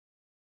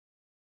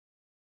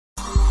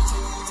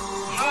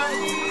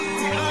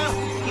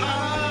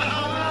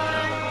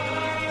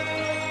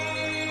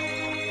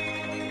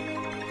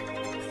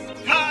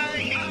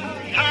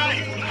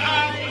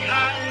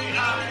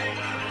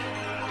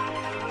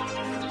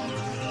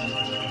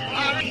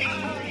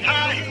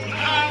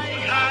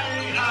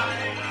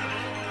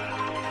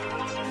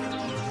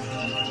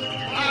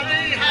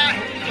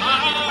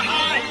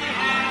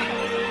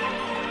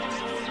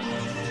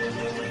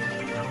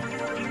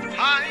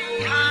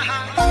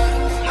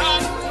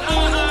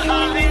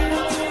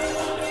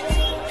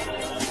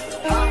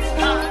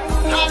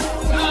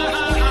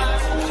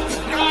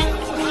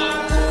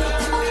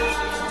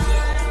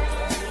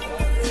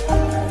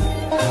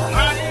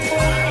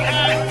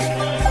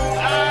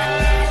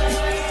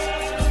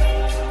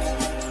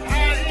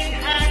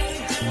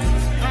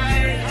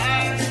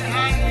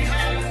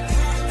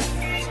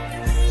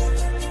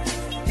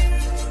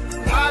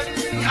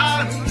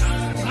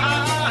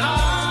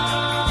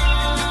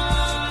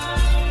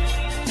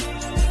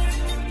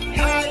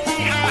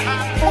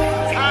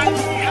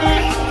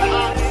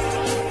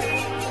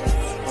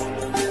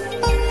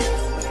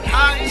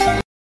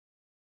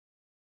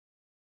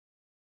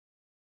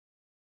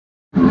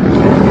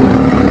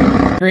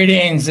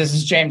Greetings. This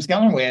is James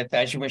Gillen with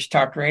As You Wish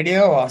Talk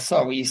Radio,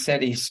 also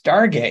ECETI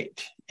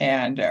Stargate.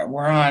 And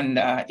we're on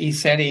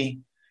ECETI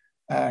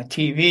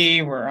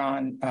TV, we're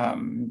on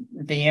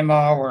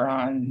VMO, we're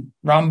on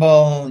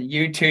Rumble,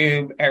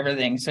 YouTube,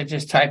 everything. So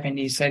just type in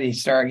ECETI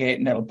Stargate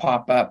and it'll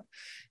pop up.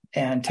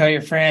 And tell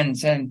your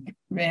friends. And,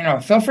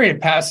 feel free to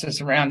pass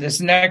this around.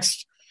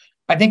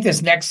 I think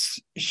this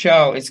next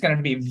show is going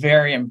to be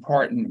very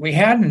important. We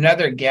had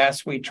another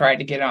guest we tried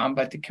to get on,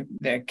 but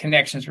the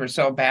connections were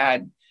so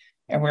bad.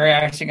 And we're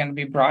actually going to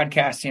be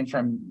broadcasting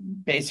from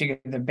basically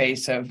the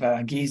base of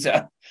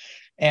Giza.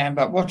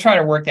 But we'll try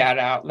to work that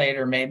out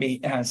later, maybe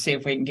see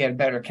if we can get a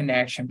better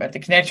connection. But the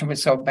connection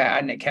was so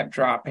bad and it kept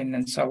dropping.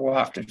 And so we'll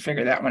have to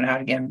figure that one out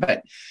again.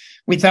 But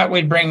we thought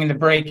we'd bring in the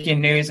breaking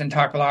news and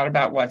talk a lot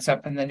about what's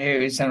up in the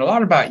news and a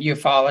lot about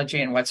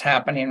ufology and what's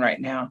happening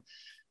right now.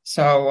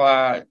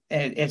 So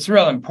it's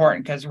real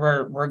important because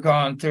we're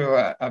going through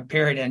a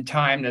period in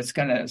time that's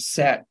going to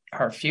set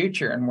our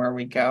future and where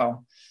we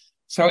go.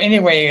 So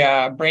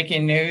anyway,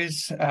 breaking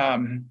news.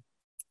 And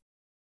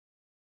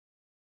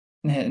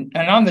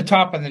on the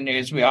top of the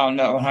news, we all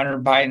know Hunter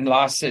Biden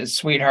lost his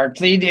sweetheart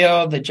plea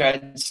deal. The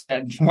judge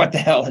said, "What the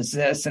hell is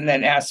this?" And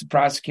then asked the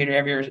prosecutor,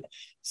 "Have you ever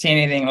seen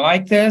anything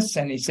like this?"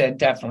 And he said,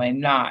 "Definitely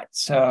not."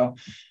 So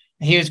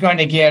he was going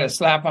to get a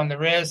slap on the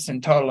wrist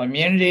and total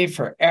immunity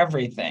for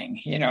everything.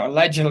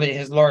 Allegedly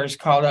his lawyers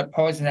called up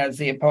posing as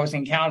the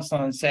opposing counsel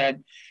and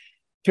said,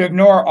 to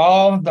ignore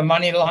all the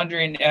money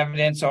laundering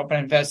evidence, open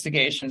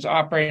investigations,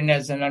 operating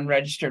as an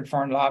unregistered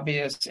foreign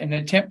lobbyist in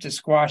an attempt to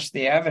squash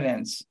the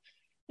evidence.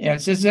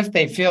 It's as if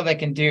they feel they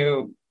can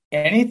do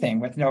anything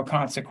with no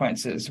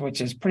consequences,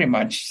 which is pretty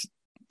much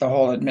the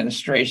whole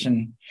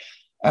administration.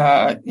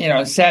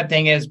 Sad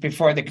thing is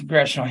before the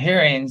congressional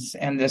hearings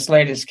and this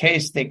latest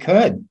case, they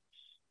could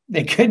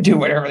do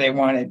whatever they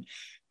wanted.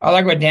 I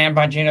like what Dan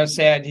Bongino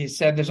said. He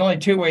said, there's only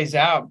two ways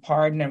out: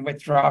 pardon and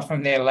withdraw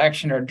from the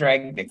election, or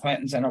drag the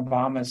Clintons and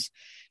Obamas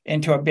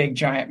into a big,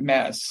 giant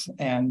mess.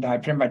 And I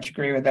pretty much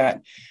agree with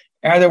that.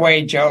 Either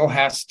way, Joe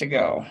has to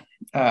go.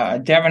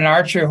 Devin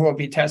Archer, who will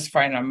be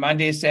testifying on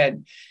Monday,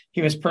 said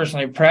he was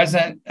personally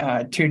present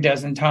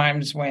 24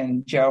 times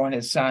when Joe and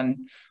his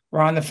son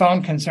were on the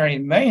phone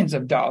concerning millions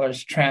of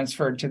dollars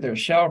transferred to their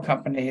shell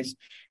companies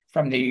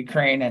from the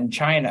Ukraine and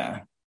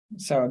China.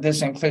 So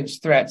this includes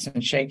threats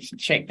and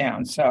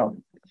shakedowns.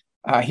 So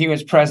he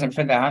was present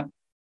for that.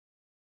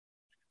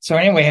 So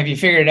anyway, have you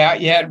figured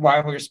out yet why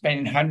we're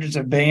spending hundreds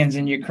of billions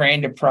in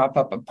Ukraine to prop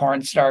up a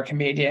porn star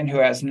comedian who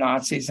has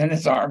Nazis in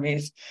his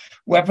armies,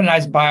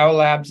 weaponized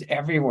biolabs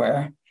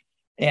everywhere,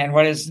 and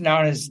what is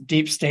known as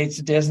deep state's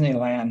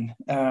Disneyland?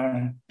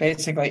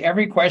 Basically,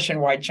 every question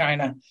why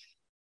China...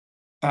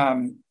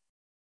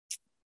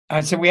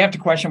 So we have to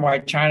question why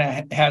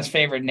China has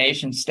favored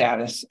nation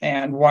status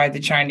and why the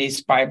Chinese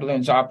spy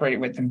balloons operate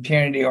with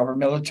impunity over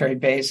military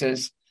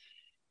bases,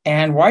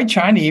 and why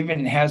China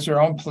even has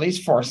their own police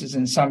forces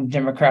in some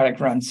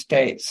democratic-run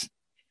states.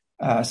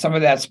 Some of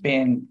that's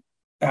being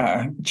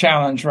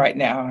challenged right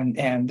now,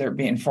 and they're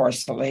being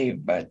forced to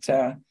leave. But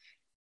I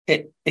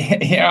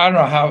don't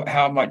know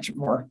how much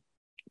more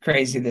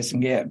crazy this can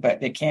get,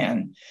 but it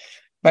can.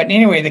 But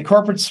anyway, the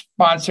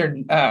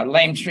corporate-sponsored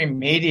lamestream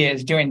media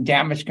is doing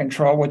damage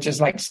control, which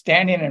is like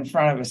standing in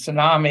front of a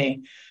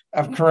tsunami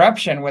of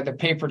corruption with a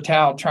paper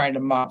towel trying to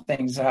mop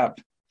things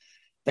up.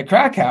 The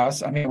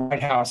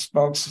White House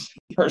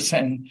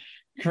spokesperson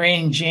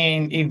Karine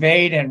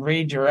Jean-Evade and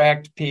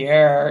Redirect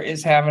Pierre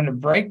is having a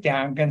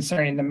breakdown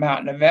concerning the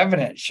mountain of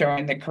evidence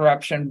showing the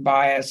corruption,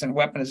 bias, and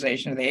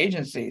weaponization of the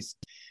agencies.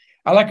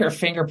 I like her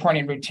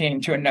finger-pointing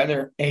routine to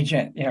another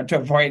agent, to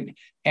avoid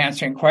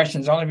answering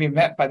questions, only be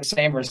met by the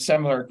same or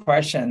similar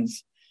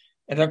questions.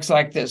 It looks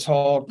like this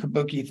whole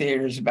kabuki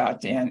theater is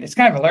about to end. It's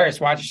kind of hilarious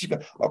watching. She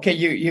go, "Okay,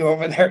 you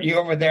over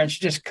there," and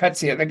she just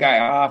cuts the other guy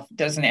off,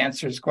 doesn't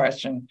answer his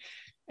question,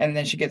 and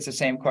then she gets the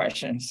same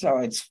question. So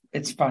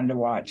it's fun to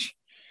watch.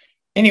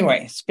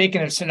 Anyway,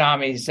 speaking of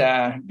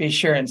tsunamis, be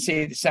sure and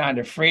see The Sound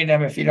of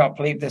Freedom if you don't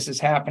believe this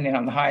is happening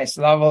on the highest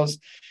levels.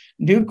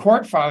 New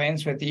court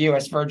filings with the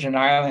U.S. Virgin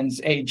Islands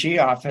AG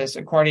office,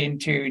 according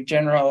to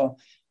General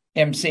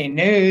MC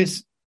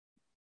News,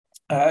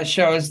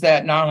 shows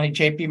that not only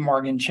J.P.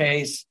 Morgan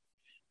Chase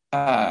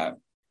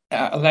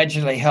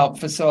allegedly helped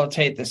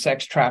facilitate the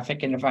sex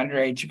trafficking of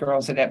underage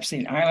girls at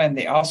Epstein Island,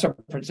 they also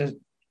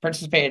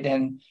participated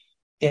in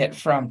it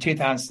from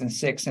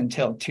 2006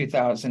 until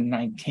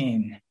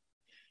 2019.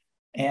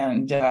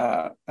 And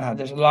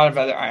there's a lot of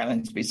other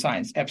islands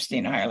besides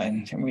Epstein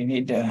Island. And we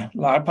need a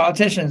lot of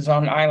politicians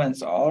on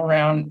islands all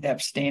around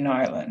Epstein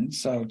Island.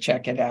 So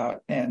check it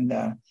out. And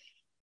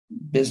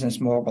business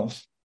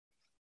moguls.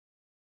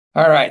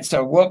 All right.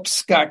 So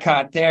whoops, got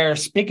caught there.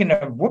 Speaking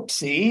of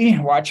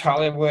whoopsie, watch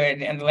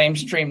Hollywood and the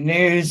lamestream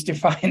news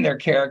define their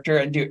character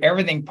and do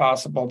everything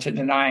possible to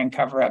deny and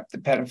cover up the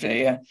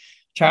pedophilia,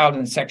 child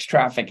and sex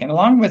trafficking,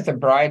 along with the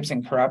bribes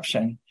and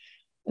corruption.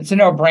 It's a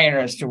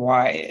no-brainer as to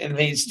why it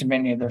leads to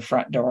many of their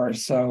front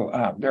doors.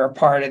 So they're a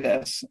part of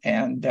this.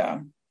 And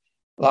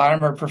A lot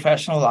of them are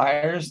professional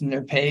liars, and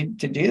they're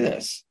paid to do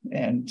this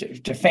and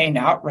to feign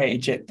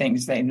outrage at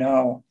things they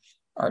know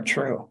are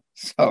true.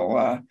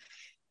 So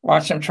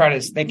watch them try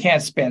to, they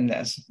can't spin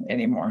this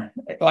anymore.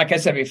 Like I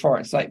said before,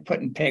 it's like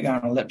putting pig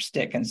on a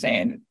lipstick and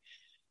saying,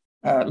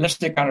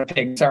 lipstick on a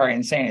pig, sorry,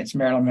 and saying it's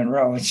Marilyn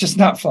Monroe. It's just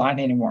not flying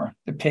anymore.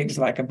 The pig's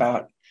like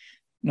about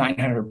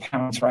 900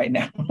 pounds right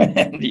now,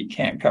 and you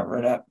can't cover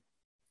it up.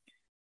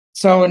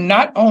 So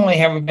not only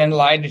have we been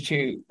lied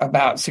to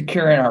about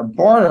securing our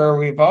border,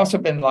 we've also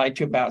been lied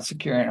to about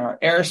securing our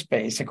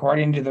airspace.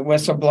 According to the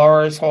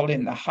whistleblowers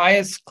holding the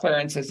highest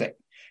clearances at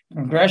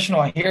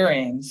congressional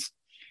hearings,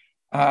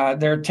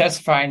 they're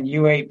testifying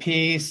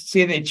UAPs.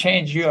 See, they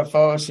changed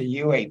UFOs to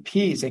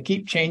UAPs. They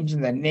keep changing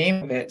the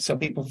name of it so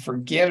people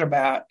forget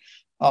about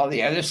all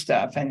the other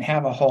stuff and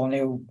have a whole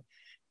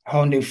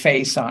new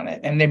face on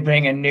it. And they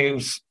bring a new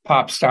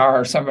pop star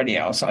or somebody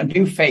else, a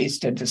new face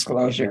to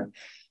Disclosure.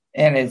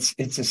 And it's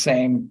the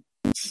same,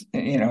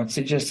 it's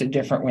just a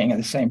different wing of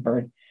the same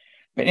bird.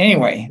 But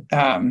anyway,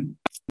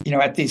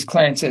 at these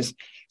clearances,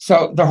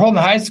 so they're holding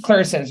the highest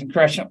clearances in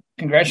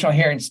congressional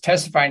hearings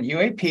testifying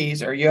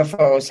UAPs or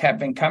UFOs have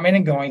been coming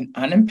and going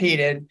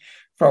unimpeded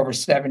for over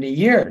 70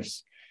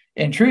 years.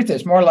 In truth,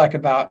 it's more like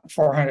about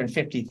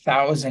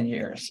 450,000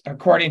 years.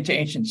 According to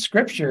ancient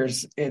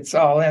scriptures, it's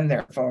all in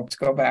there, folks.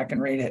 Go back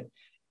and read it.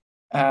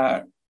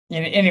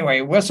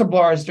 Anyway,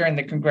 whistleblowers during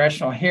the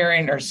congressional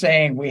hearing are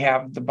saying we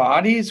have the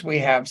bodies, we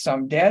have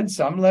some dead,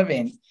 some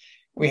living.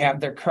 We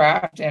have their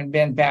craft and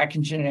been back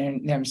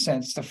engineering them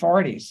since the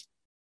 40s.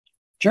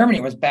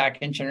 Germany was back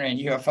engineering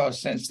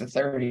UFOs since the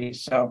 30s.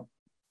 So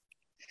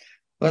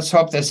let's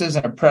hope this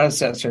isn't a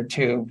predecessor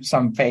to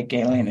some fake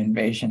alien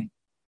invasion.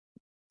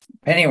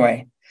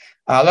 Anyway,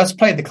 let's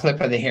play the clip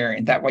of the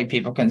hearing. That way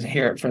people can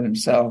hear it for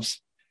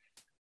themselves.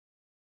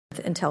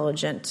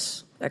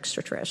 Intelligent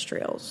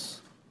extraterrestrials.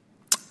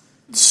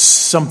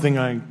 Something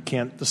I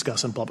can't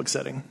discuss in public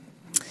setting.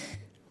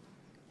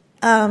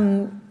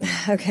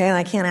 Okay,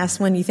 I can't ask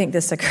when you think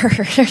this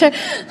occurred.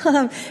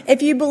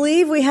 If you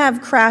believe we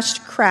have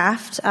crashed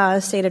craft,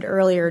 stated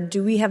earlier,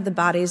 do we have the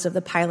bodies of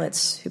the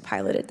pilots who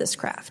piloted this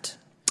craft?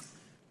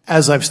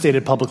 As I've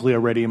stated publicly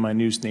already in my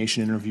News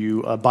Nation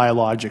interview,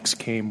 biologics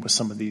came with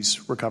some of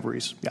these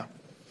recoveries, yeah.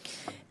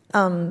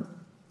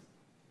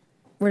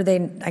 Were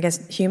they, I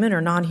guess, human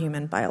or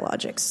non-human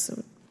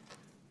biologics?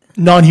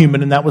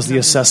 Non-human, and that was the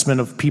assessment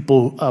of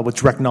people with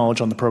direct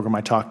knowledge on the program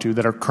I talked to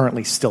that are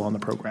currently still on the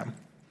program.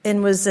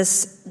 And was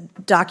this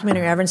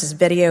documentary evidence, this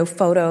video,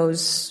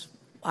 photos,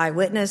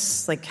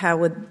 eyewitness? Like, how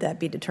would that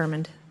be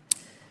determined?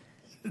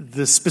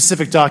 The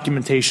specific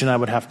documentation I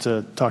would have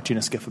to talk to you in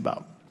a skiff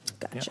about.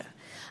 Gotcha.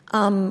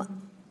 Yeah.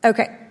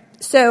 Okay.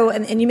 So,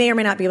 and you may or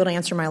may not be able to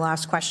answer my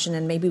last question,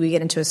 and maybe we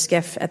get into a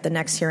skiff at the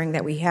next hearing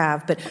that we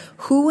have, but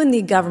who in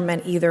the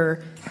government,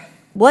 either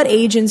what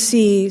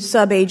agency,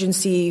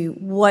 sub-agency,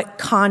 what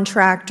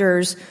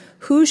contractors,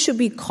 who should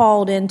be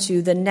called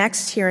into the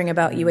next hearing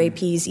about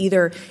UAPs,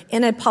 either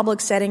in a public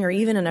setting or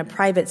even in a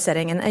private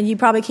setting? And you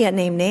probably can't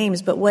name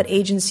names, but what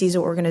agencies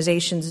or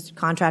organizations,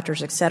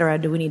 contractors, et cetera,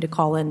 do we need to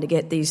call in to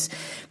get these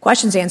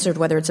questions answered,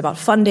 whether it's about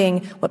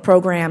funding, what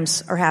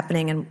programs are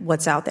happening, and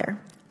what's out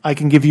there? I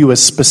can give you a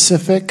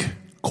specific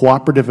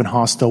cooperative and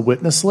hostile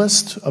witness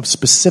list of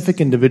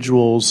specific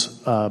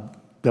individuals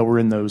that were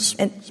in those.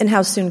 And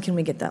how soon can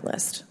we get that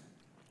list?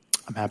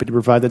 I'm happy to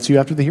provide that to you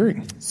after the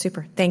hearing.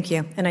 Super. Thank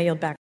you. And I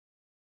yield back.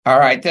 All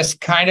right. This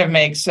kind of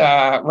makes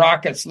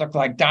rockets look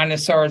like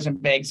dinosaurs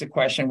and begs the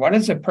question, what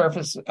is the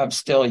purpose of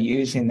still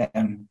using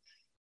them?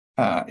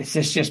 Is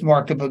this just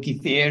more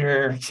kabuki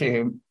theater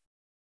to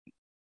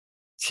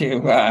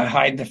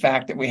hide the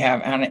fact that we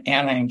have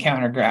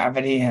anti-encounter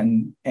gravity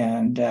and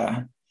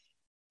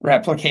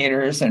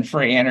replicators and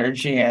free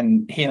energy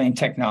and healing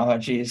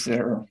technologies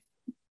that are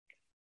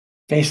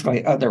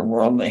basically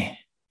otherworldly?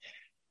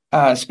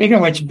 Speaking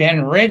of which,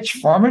 Ben Rich,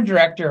 former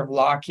director of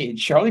Lockheed,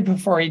 shortly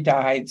before he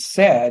died,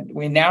 said,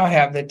 "We now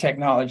have the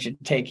technology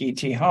to take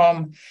ET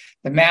home.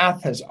 The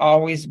math has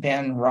always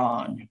been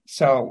wrong."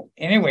 So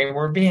anyway,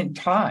 we're being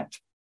taught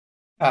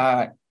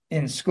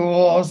in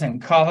schools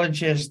and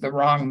colleges the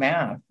wrong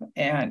math,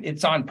 and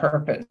it's on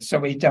purpose. So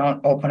we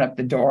don't open up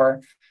the door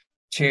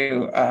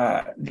to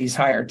these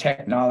higher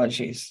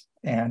technologies,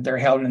 and they're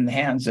held in the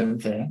hands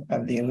of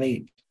the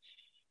elite.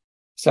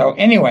 So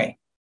anyway,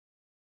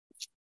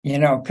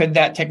 could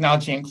that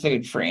technology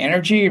include free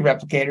energy,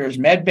 replicators,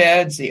 med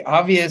beds, the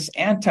obvious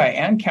anti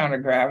and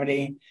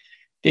counter-gravity?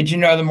 Did you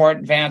know the more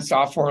advanced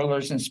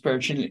off-worlders and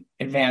spiritually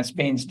advanced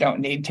beings don't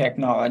need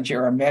technology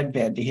or a med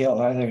bed to heal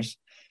others?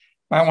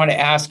 I want to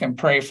ask and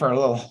pray for a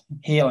little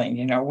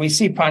healing. We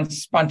see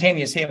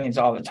spontaneous healings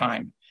all the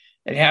time.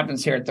 It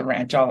happens here at the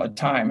ranch all the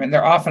time, and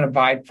they're often a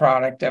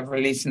byproduct of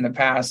releasing the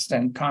past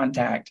and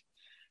contact.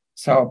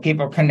 So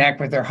people connect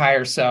with their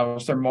higher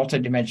selves, their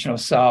multidimensional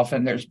self,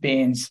 and there's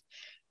beings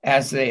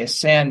as they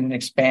ascend and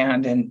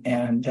expand.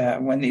 And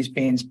when these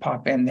beings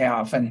pop in, they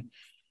often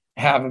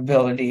have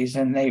abilities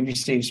and they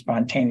receive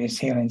spontaneous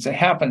healings. It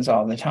happens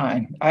all the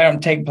time. I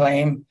don't take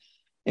blame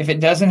If it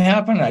doesn't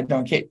happen, I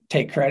don't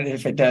take credit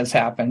if it does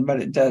happen,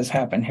 but it does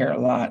happen here a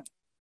lot.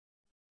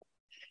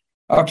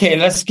 Okay,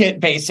 let's get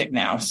basic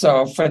now.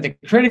 So for the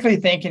critically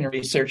thinking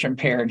research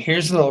impaired,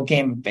 here's a little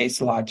game of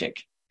base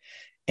logic.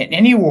 In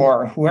any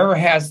war, whoever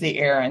has the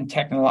air and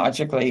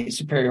technologically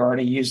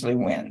superiority usually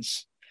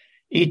wins.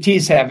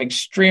 ETs have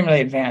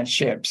extremely advanced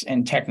ships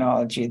and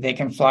technology. They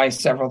can fly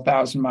several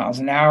thousand miles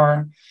an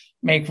hour,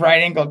 make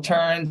right-angle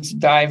turns,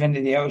 dive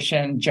into the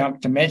ocean, jump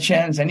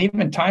dimensions, and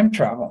even time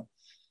travel.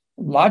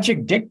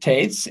 Logic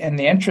dictates, in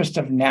the interest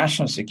of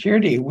national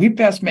security, we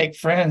best make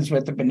friends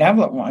with the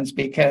benevolent ones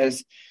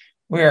because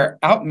we're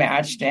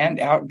outmatched and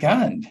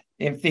outgunned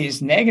if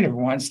these negative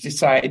ones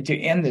decide to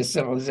end this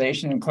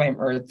civilization and claim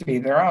Earth to be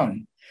their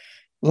own.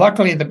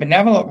 Luckily, the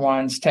benevolent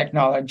ones'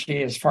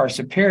 technology is far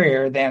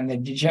superior than the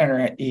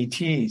degenerate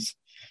ETs.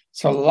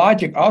 So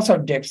logic also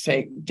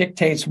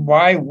dictates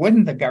why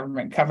wouldn't the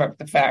government cover up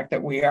the fact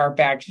that we are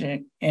back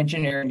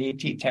engineering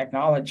ET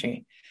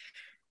technology?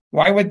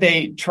 Why would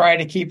they try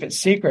to keep it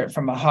secret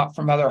from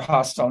other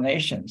hostile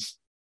nations?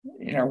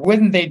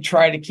 Wouldn't they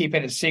try to keep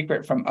it a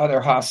secret from other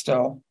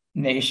hostile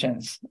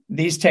nations?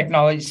 These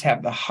technologies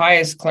have the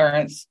highest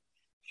clearance,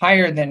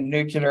 higher than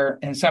nuclear.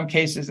 In some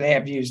cases, they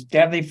have used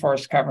deadly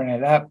force covering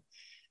it up.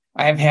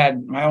 I have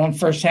had my own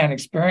firsthand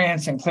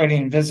experience,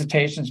 including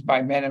visitations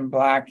by men in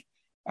black.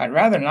 I'd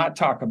rather not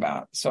talk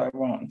about, so I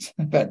won't.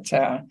 But,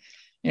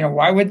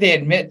 why would they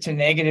admit to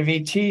negative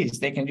ETs?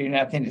 They can do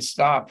nothing to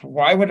stop.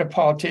 Why would a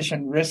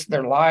politician risk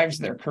their lives,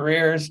 their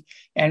careers,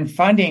 and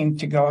funding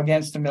to go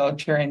against the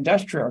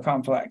military-industrial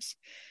complex?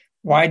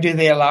 Why do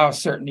they allow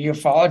certain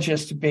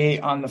ufologists to be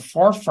on the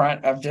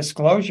forefront of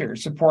disclosure,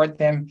 support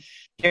them,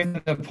 give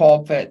them the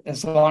pulpit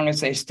as long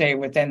as they stay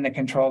within the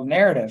controlled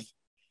narrative?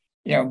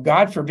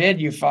 God forbid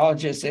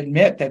ufologists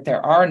admit that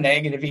there are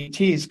negative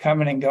ETs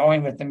coming and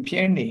going with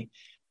impunity.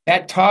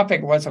 That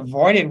topic was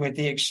avoided with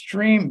the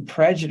extreme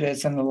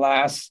prejudice in the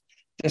last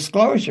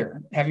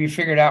disclosure. Have you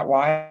figured out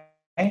why?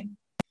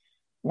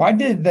 Why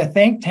did the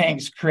think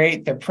tanks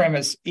create the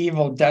premise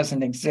evil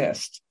doesn't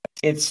exist?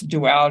 It's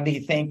duality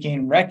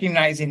thinking,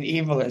 recognizing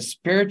evil as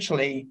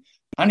spiritually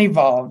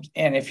unevolved,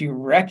 and if you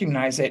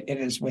recognize it, it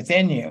is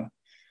within you.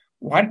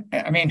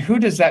 Who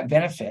does that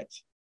benefit?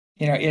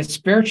 Is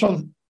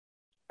spiritual?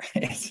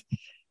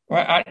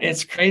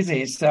 It's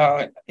crazy.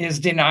 So is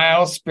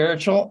denial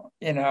spiritual?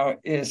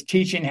 Is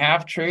teaching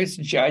half-truths,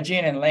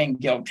 judging, and laying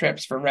guilt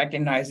trips for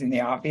recognizing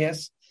the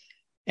obvious?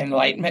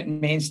 Enlightenment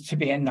means to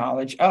be in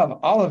knowledge of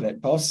all of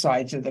it, both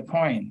sides of the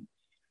coin.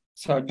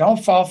 So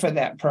don't fall for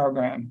that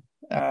program.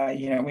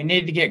 We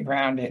need to get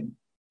grounded.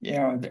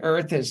 The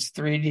Earth is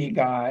 3D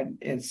God.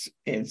 It's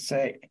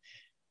a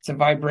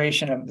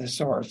vibration of the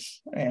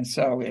source, and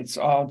so it's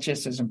all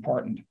just as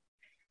important.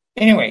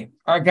 Anyway,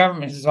 our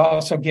government is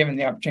also given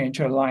the opportunity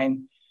to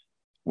align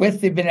with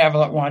the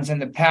benevolent ones in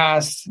the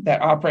past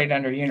that operate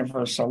under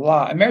universal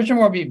law. Imagine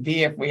where we'd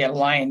be if we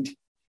aligned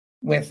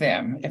with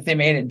them, if they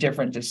made a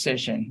different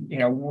decision.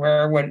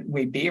 Where would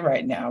we be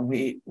right now?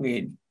 We'd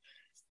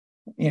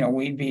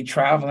be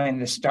traveling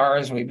the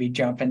stars. We'd be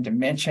jumping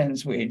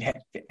dimensions. We'd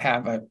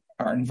have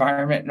our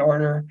environment in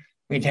order.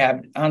 We'd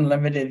have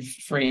unlimited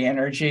free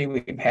energy.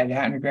 We've had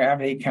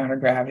anti-gravity,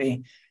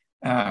 counter-gravity.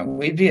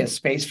 We'd be a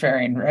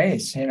spacefaring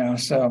race,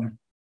 So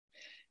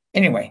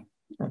anyway,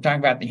 we're talking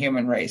about the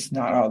human race,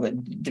 not all the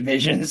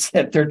divisions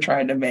that they're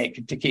trying to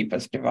make to keep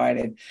us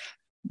divided.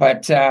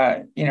 But,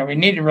 we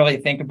need to really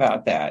think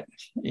about that.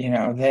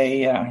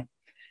 They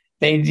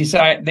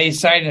decided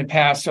in the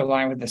past to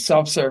align with the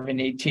self-serving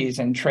ETs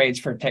and trades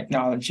for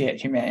technology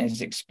at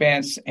humanity's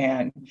expense,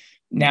 and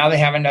now they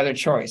have another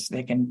choice.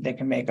 They can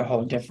make a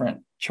whole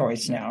different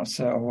choice now.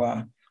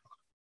 So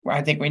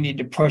I think we need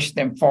to push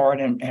them forward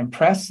and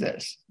press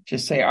this.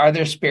 Just say, are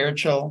there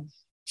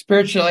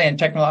spiritually and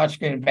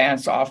technologically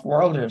advanced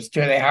off-worlders?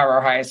 Do they have our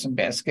highest and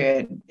best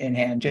good in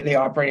hand? Do they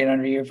operate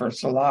under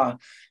universal law?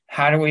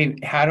 How do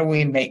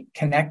we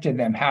connect to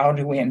them? How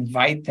do we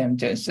invite them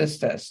to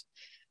assist us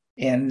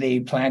in the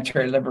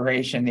planetary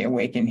liberation, the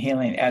awakened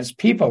healing? As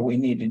people, we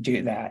need to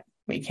do that.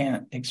 We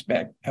can't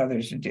expect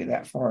others to do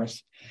that for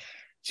us.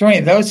 So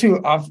anyway, those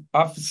who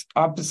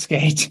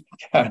obfuscate,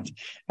 God,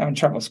 having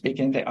trouble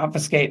speaking, to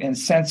obfuscate and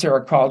censor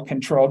are called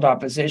controlled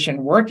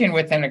opposition, working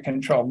within a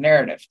controlled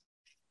narrative.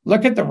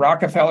 Look at the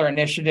Rockefeller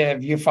Initiative,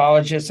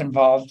 ufologists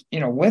involved,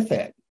 with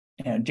it.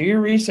 Do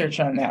your research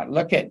on that.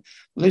 Look at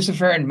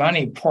Luciferian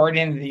money poured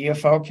into the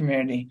UFO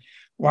community.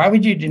 Why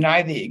would you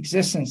deny the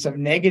existence of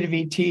negative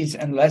ETs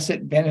unless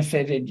it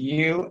benefited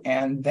you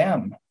and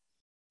them?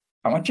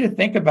 I want you to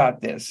think about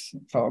this,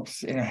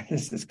 folks.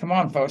 Come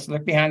on, folks,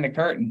 look behind the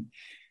curtain.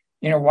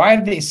 Why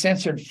have they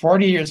censored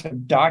 40 years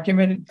of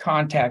documented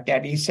contact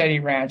at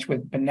ECETI Ranch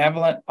with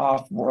benevolent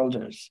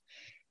off-worlders?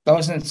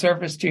 Those in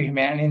service to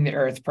humanity and the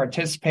earth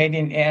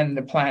participating in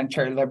the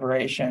planetary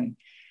liberation.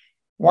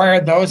 Why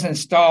are those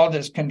installed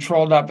as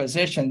controlled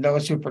opposition,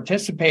 those who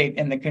participate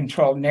in the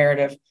controlled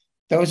narrative,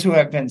 those who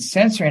have been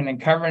censoring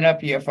and covering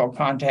up UFO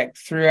contact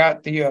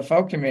throughout the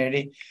UFO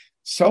community,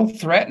 so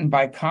threatened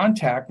by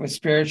contact with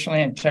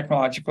spiritually and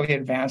technologically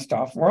advanced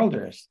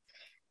off-worlders?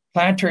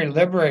 planetary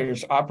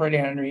liberators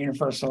operating under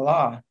universal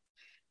law.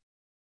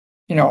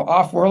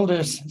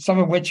 Off-worlders, some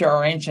of which are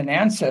our ancient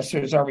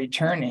ancestors, are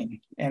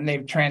returning, and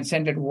they've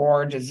transcended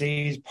war,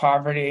 disease,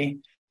 poverty.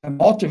 The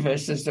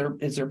multiverse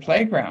is their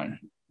playground.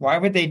 Why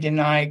would they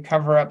deny,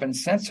 cover up, and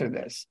censor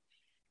this?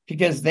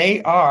 Because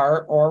they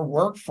are or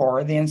work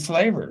for the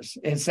enslavers.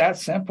 It's that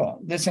simple.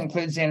 This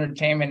includes the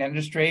entertainment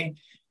industry,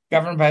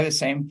 governed by the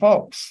same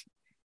folks.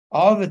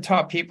 All of the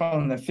top people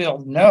in the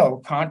field know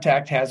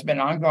contact has been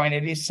ongoing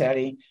at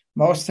ESETI.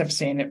 Most have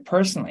seen it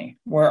personally.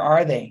 Where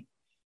are they?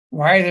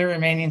 Why are they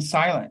remaining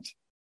silent?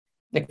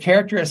 The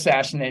character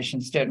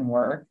assassinations didn't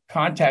work.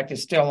 Contact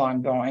is still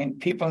ongoing.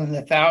 People in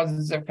the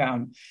thousands have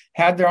come,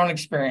 had their own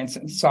experience,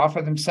 and saw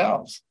for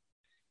themselves.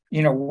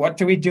 What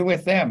do we do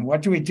with them?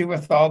 What do we do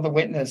with all the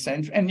witness?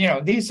 And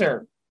these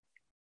are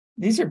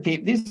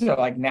people. These are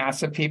like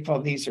NASA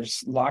people. These are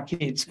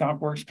Lockheed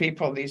Skunk Works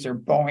people. These are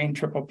Boeing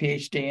triple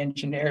PhD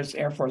engineers,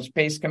 Air Force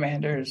base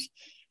commanders,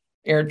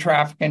 air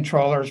traffic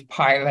controllers,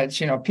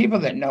 pilots, people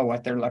that know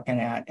what they're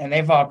looking at. And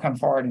they've all come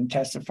forward and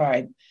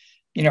testified,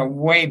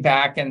 way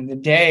back in the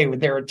day when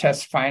they were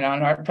testifying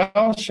on our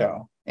Bell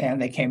show,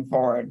 and they came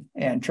forward,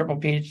 and triple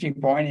PhD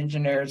Boeing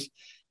engineers,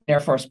 Air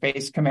Force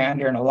base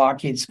commander, and a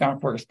Lockheed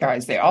Skunk Works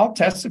guys, they all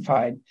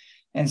testified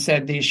and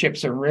said these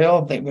ships are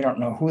real. We don't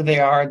know who they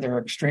are. They're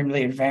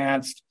extremely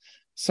advanced.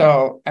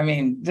 So,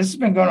 this has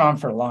been going on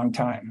for a long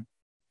time.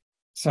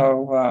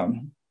 So,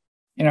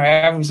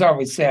 I've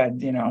always said,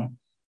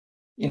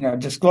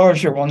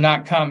 disclosure will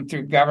not come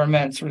through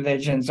governments,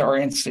 religions, or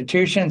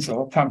institutions. It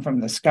will come from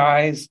the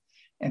skies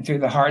and through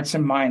the hearts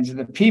and minds of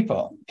the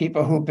people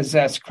who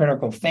possess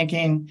critical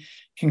thinking,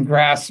 can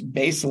grasp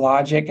base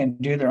logic,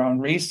 and do their own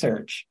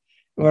research.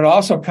 It would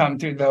also come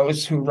through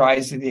those who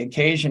rise to the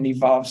occasion,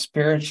 evolve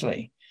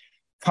spiritually.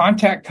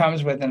 Contact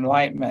comes with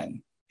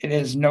enlightenment. It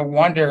is no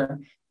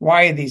wonder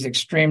why these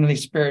extremely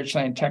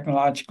spiritually and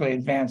technologically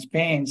advanced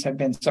beings have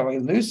been so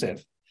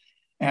elusive.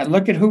 And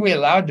look at who we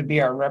allowed to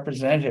be our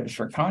representatives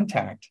for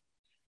contact.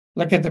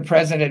 Look at the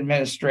present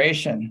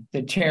administration,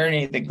 the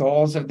tyranny, the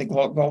goals of the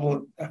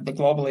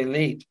global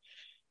elite.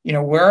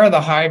 Where are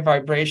the high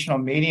vibrational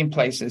meeting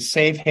places,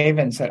 safe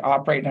havens that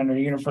operate under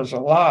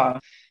universal law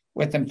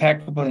with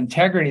impeccable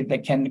integrity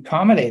that can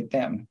accommodate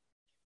them?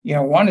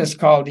 One is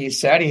called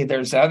ESETI.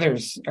 There's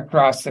others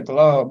across the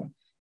globe.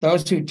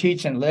 Those who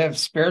teach and live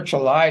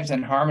spiritual lives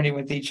in harmony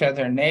with each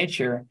other and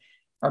nature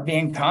are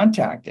being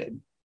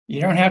contacted. You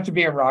don't have to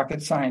be a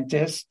rocket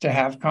scientist to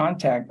have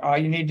contact. All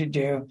you need to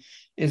do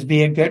is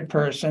be a good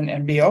person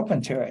and be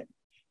open to it.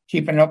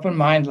 Keep an open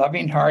mind,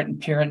 loving heart, and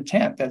pure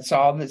intent. That's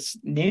all that's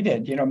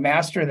needed.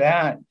 Master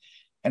that,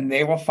 and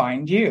they will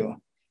find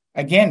you.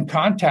 Again,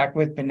 contact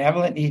with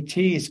benevolent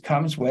ETs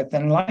comes with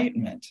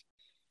enlightenment.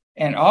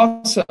 And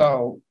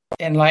also,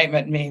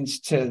 enlightenment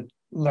means to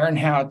learn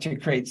how to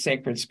create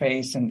sacred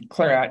space and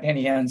clear out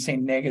any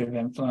unseen negative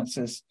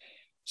influences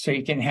so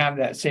you can have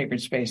that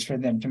sacred space for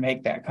them to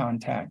make that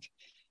contact.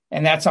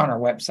 And that's on our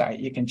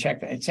website. You can check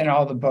that. It's in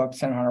all the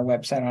books and on our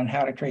website on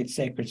how to create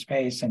sacred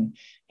space and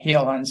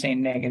heal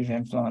unseen negative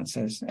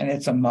influences. And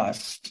it's a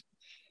must.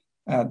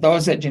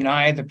 Those that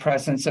deny the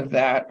presence of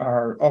that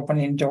are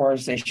opening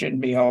doors they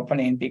shouldn't be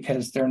opening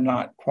because they're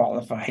not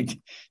qualified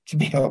to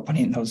be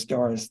opening those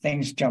doors.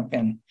 Things jump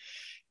in.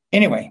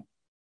 Anyway,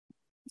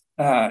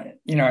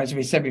 as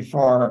we said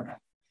before,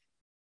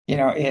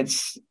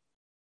 it's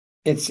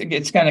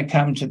going to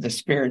come to the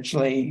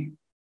spiritually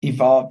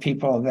evolved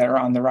people that are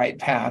on the right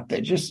path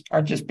that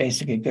are just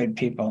basically good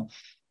people.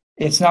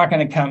 It's not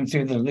going to come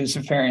through the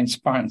Luciferian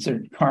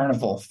sponsored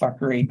carnival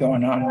fuckery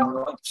going on in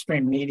the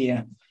mainstream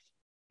media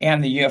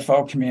and the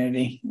UFO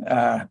community.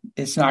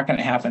 It's not going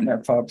to happen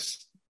there,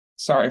 folks.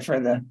 Sorry for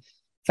the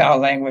foul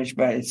language,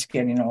 but it's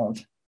getting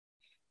old.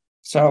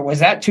 So was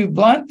that too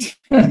blunt?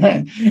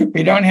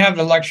 We don't have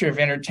the luxury of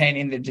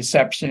entertaining the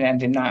deception and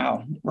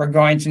denial. We're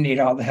going to need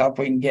all the help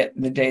we can get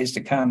in the days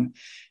to come.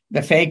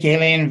 The fake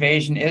alien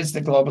invasion is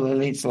the global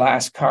elite's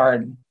last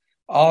card.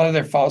 All of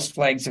their false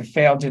flags have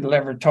failed to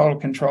deliver total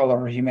control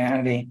over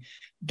humanity.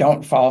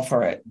 Don't fall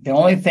for it. The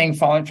only thing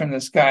falling from the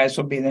skies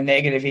will be the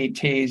negative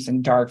ETs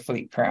and dark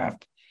fleet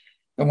craft.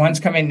 The ones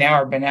coming now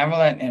are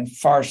benevolent and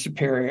far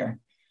superior.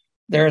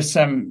 There's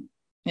some,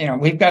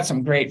 we've got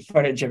some great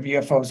footage of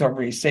UFOs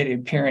over ESETI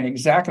appearing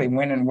exactly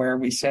when and where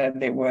we said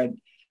they would.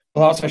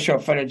 We'll also show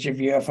footage of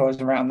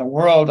UFOs around the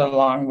world,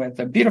 along with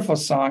a beautiful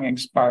song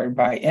inspired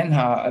by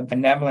Inha, a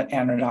benevolent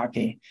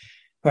Anunnaki,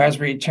 who has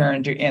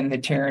returned to end the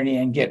tyranny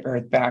and get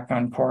Earth back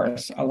on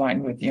course,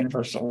 aligned with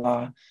universal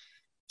law.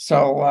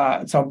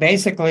 So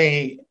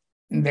basically,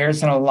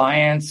 there's an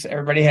alliance.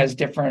 Everybody has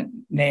different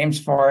names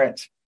for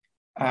it.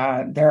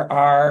 There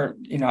are,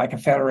 like a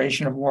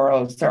federation of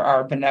worlds. There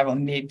are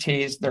benevolent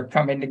ETs. They're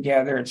coming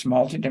together. It's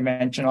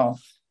multidimensional.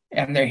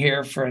 And they're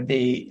here for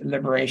the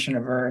liberation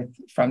of Earth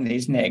from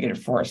these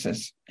negative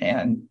forces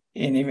and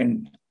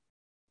even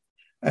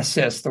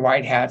assist the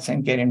white hats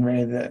in getting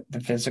rid of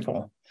the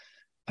physical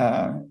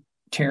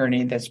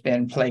tyranny that's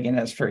been plaguing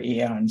us for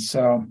eons.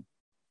 So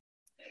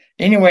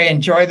anyway,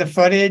 enjoy the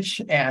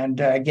footage, and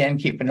again,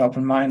 keep an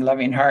open mind,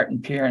 loving heart,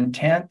 and pure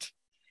intent.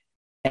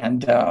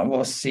 And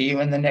we'll see you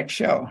in the next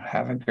show.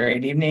 Have a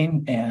great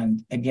evening.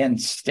 And again,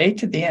 stay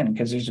to the end,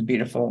 because there's a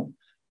beautiful,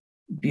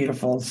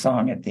 beautiful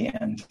song at the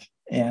end.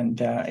 And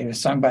it was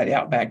sung by the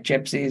Outback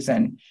Gypsies,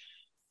 and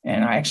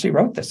I actually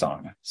wrote the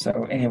song.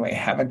 So anyway,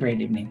 have a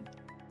great evening.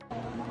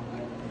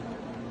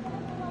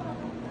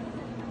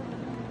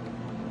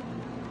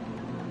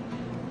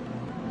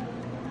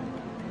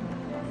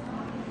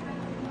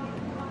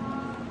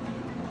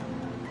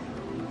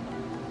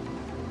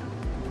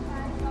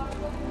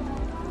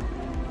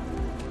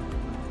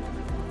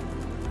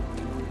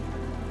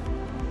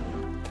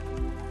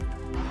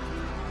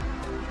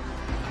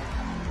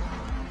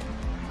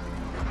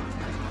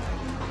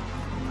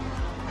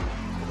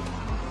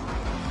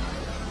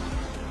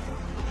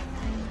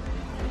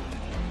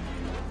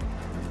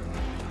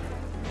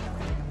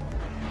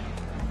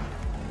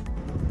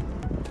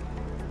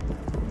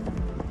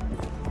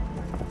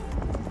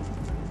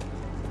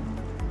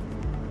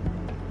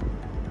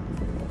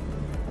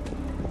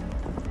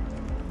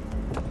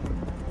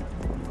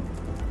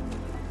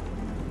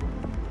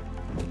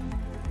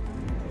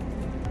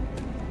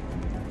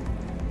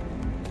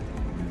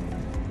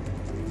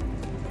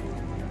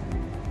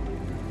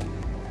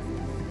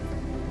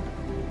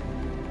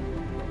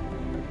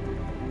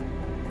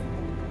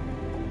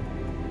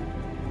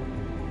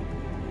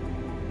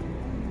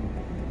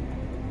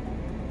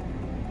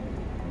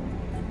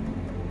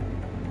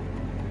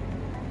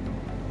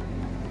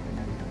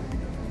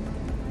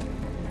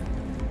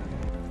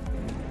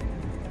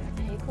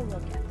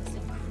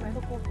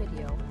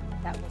 Video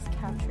that was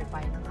captured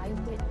by an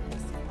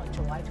eyewitness on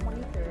July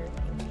 23rd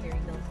in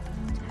Caryville,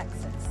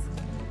 Texas.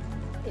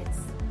 It's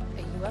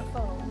a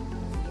UFO,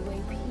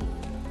 UAP,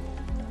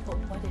 but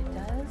what it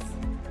does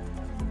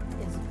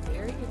is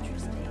very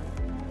interesting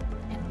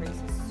and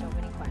raises so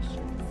many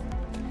questions.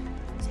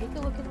 Take a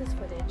look at this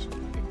footage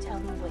and tell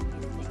me what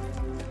you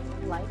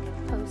think.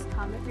 Like, post,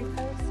 comment,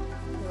 repost,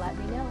 let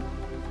me know.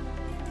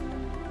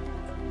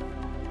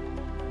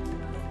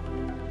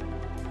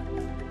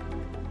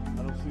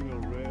 I don't see no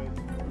red,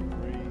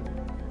 green.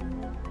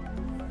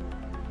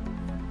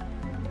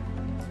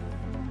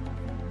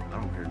 I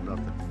don't hear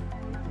nothing.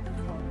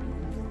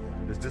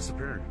 It's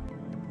disappearing.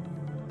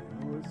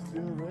 Oh, it's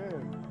still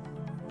there.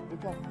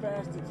 Look how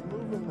fast it's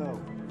moving though.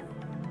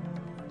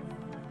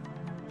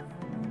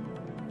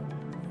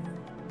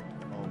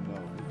 Oh no,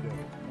 look at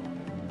it.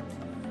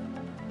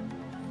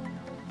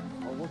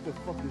 Oh, what the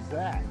fuck is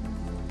that?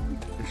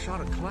 It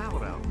shot a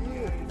cloud out.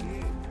 Yeah, it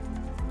did.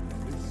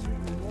 It's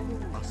shooting another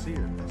one. I see it.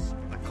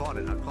 I caught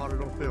it. I caught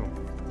it on film.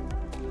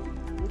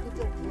 Look at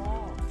that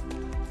cloud.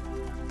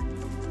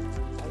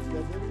 I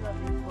better not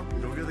be fucking.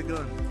 Go get the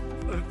gun.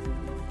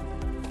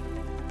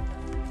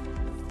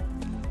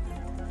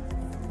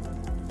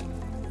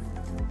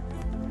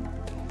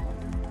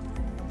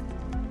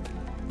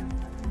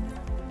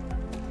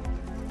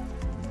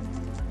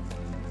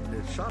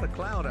 It shot a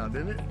cloud out,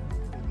 didn't it? It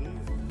did.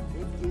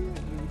 It did.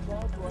 The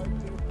cloud's right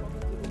there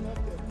coming to the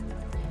nothing.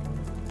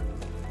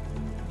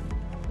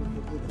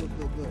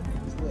 Look.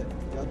 It's lit.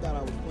 Y'all thought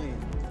I was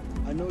playing.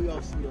 I know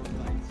y'all see those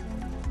lights.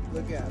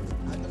 Look at it.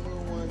 Not the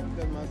little one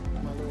because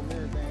my little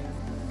mirror thing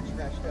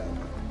scratched up.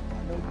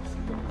 I know you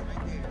see them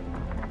right there.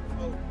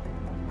 Oh.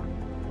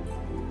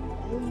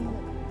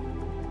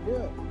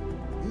 Bruh.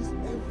 This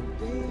every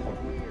day out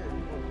here.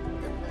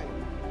 Every night.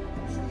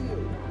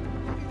 Still.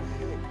 Look at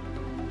that.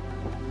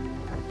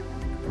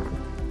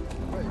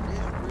 But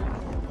damn, really,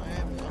 in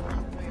Miami, I'm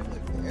not playing.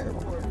 Look, the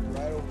airport is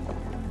right over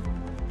here.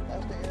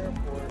 That's the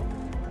airport.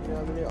 You know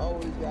what I mean? They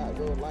always got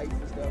little lights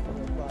and stuff and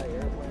they're probably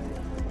airplanes.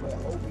 But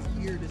over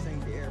here, this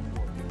ain't the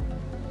airport.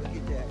 Look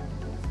at that.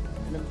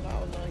 And them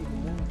clouds not even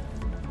moving.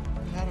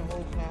 How the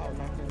whole cloud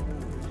not gonna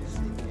move? It's just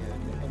sitting there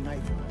at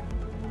nighttime.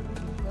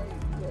 Right?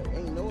 Look,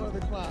 ain't no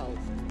other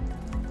clouds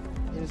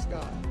in the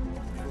sky.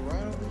 But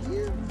right over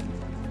here,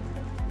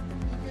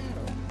 look at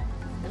them.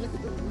 And look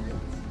at those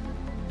lights.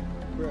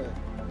 Bruh,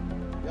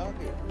 y'all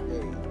get,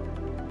 hey.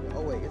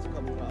 Oh wait, it's a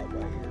couple clouds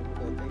right here.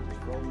 But they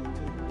just frozen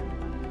too.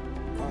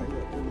 Alright,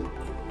 look.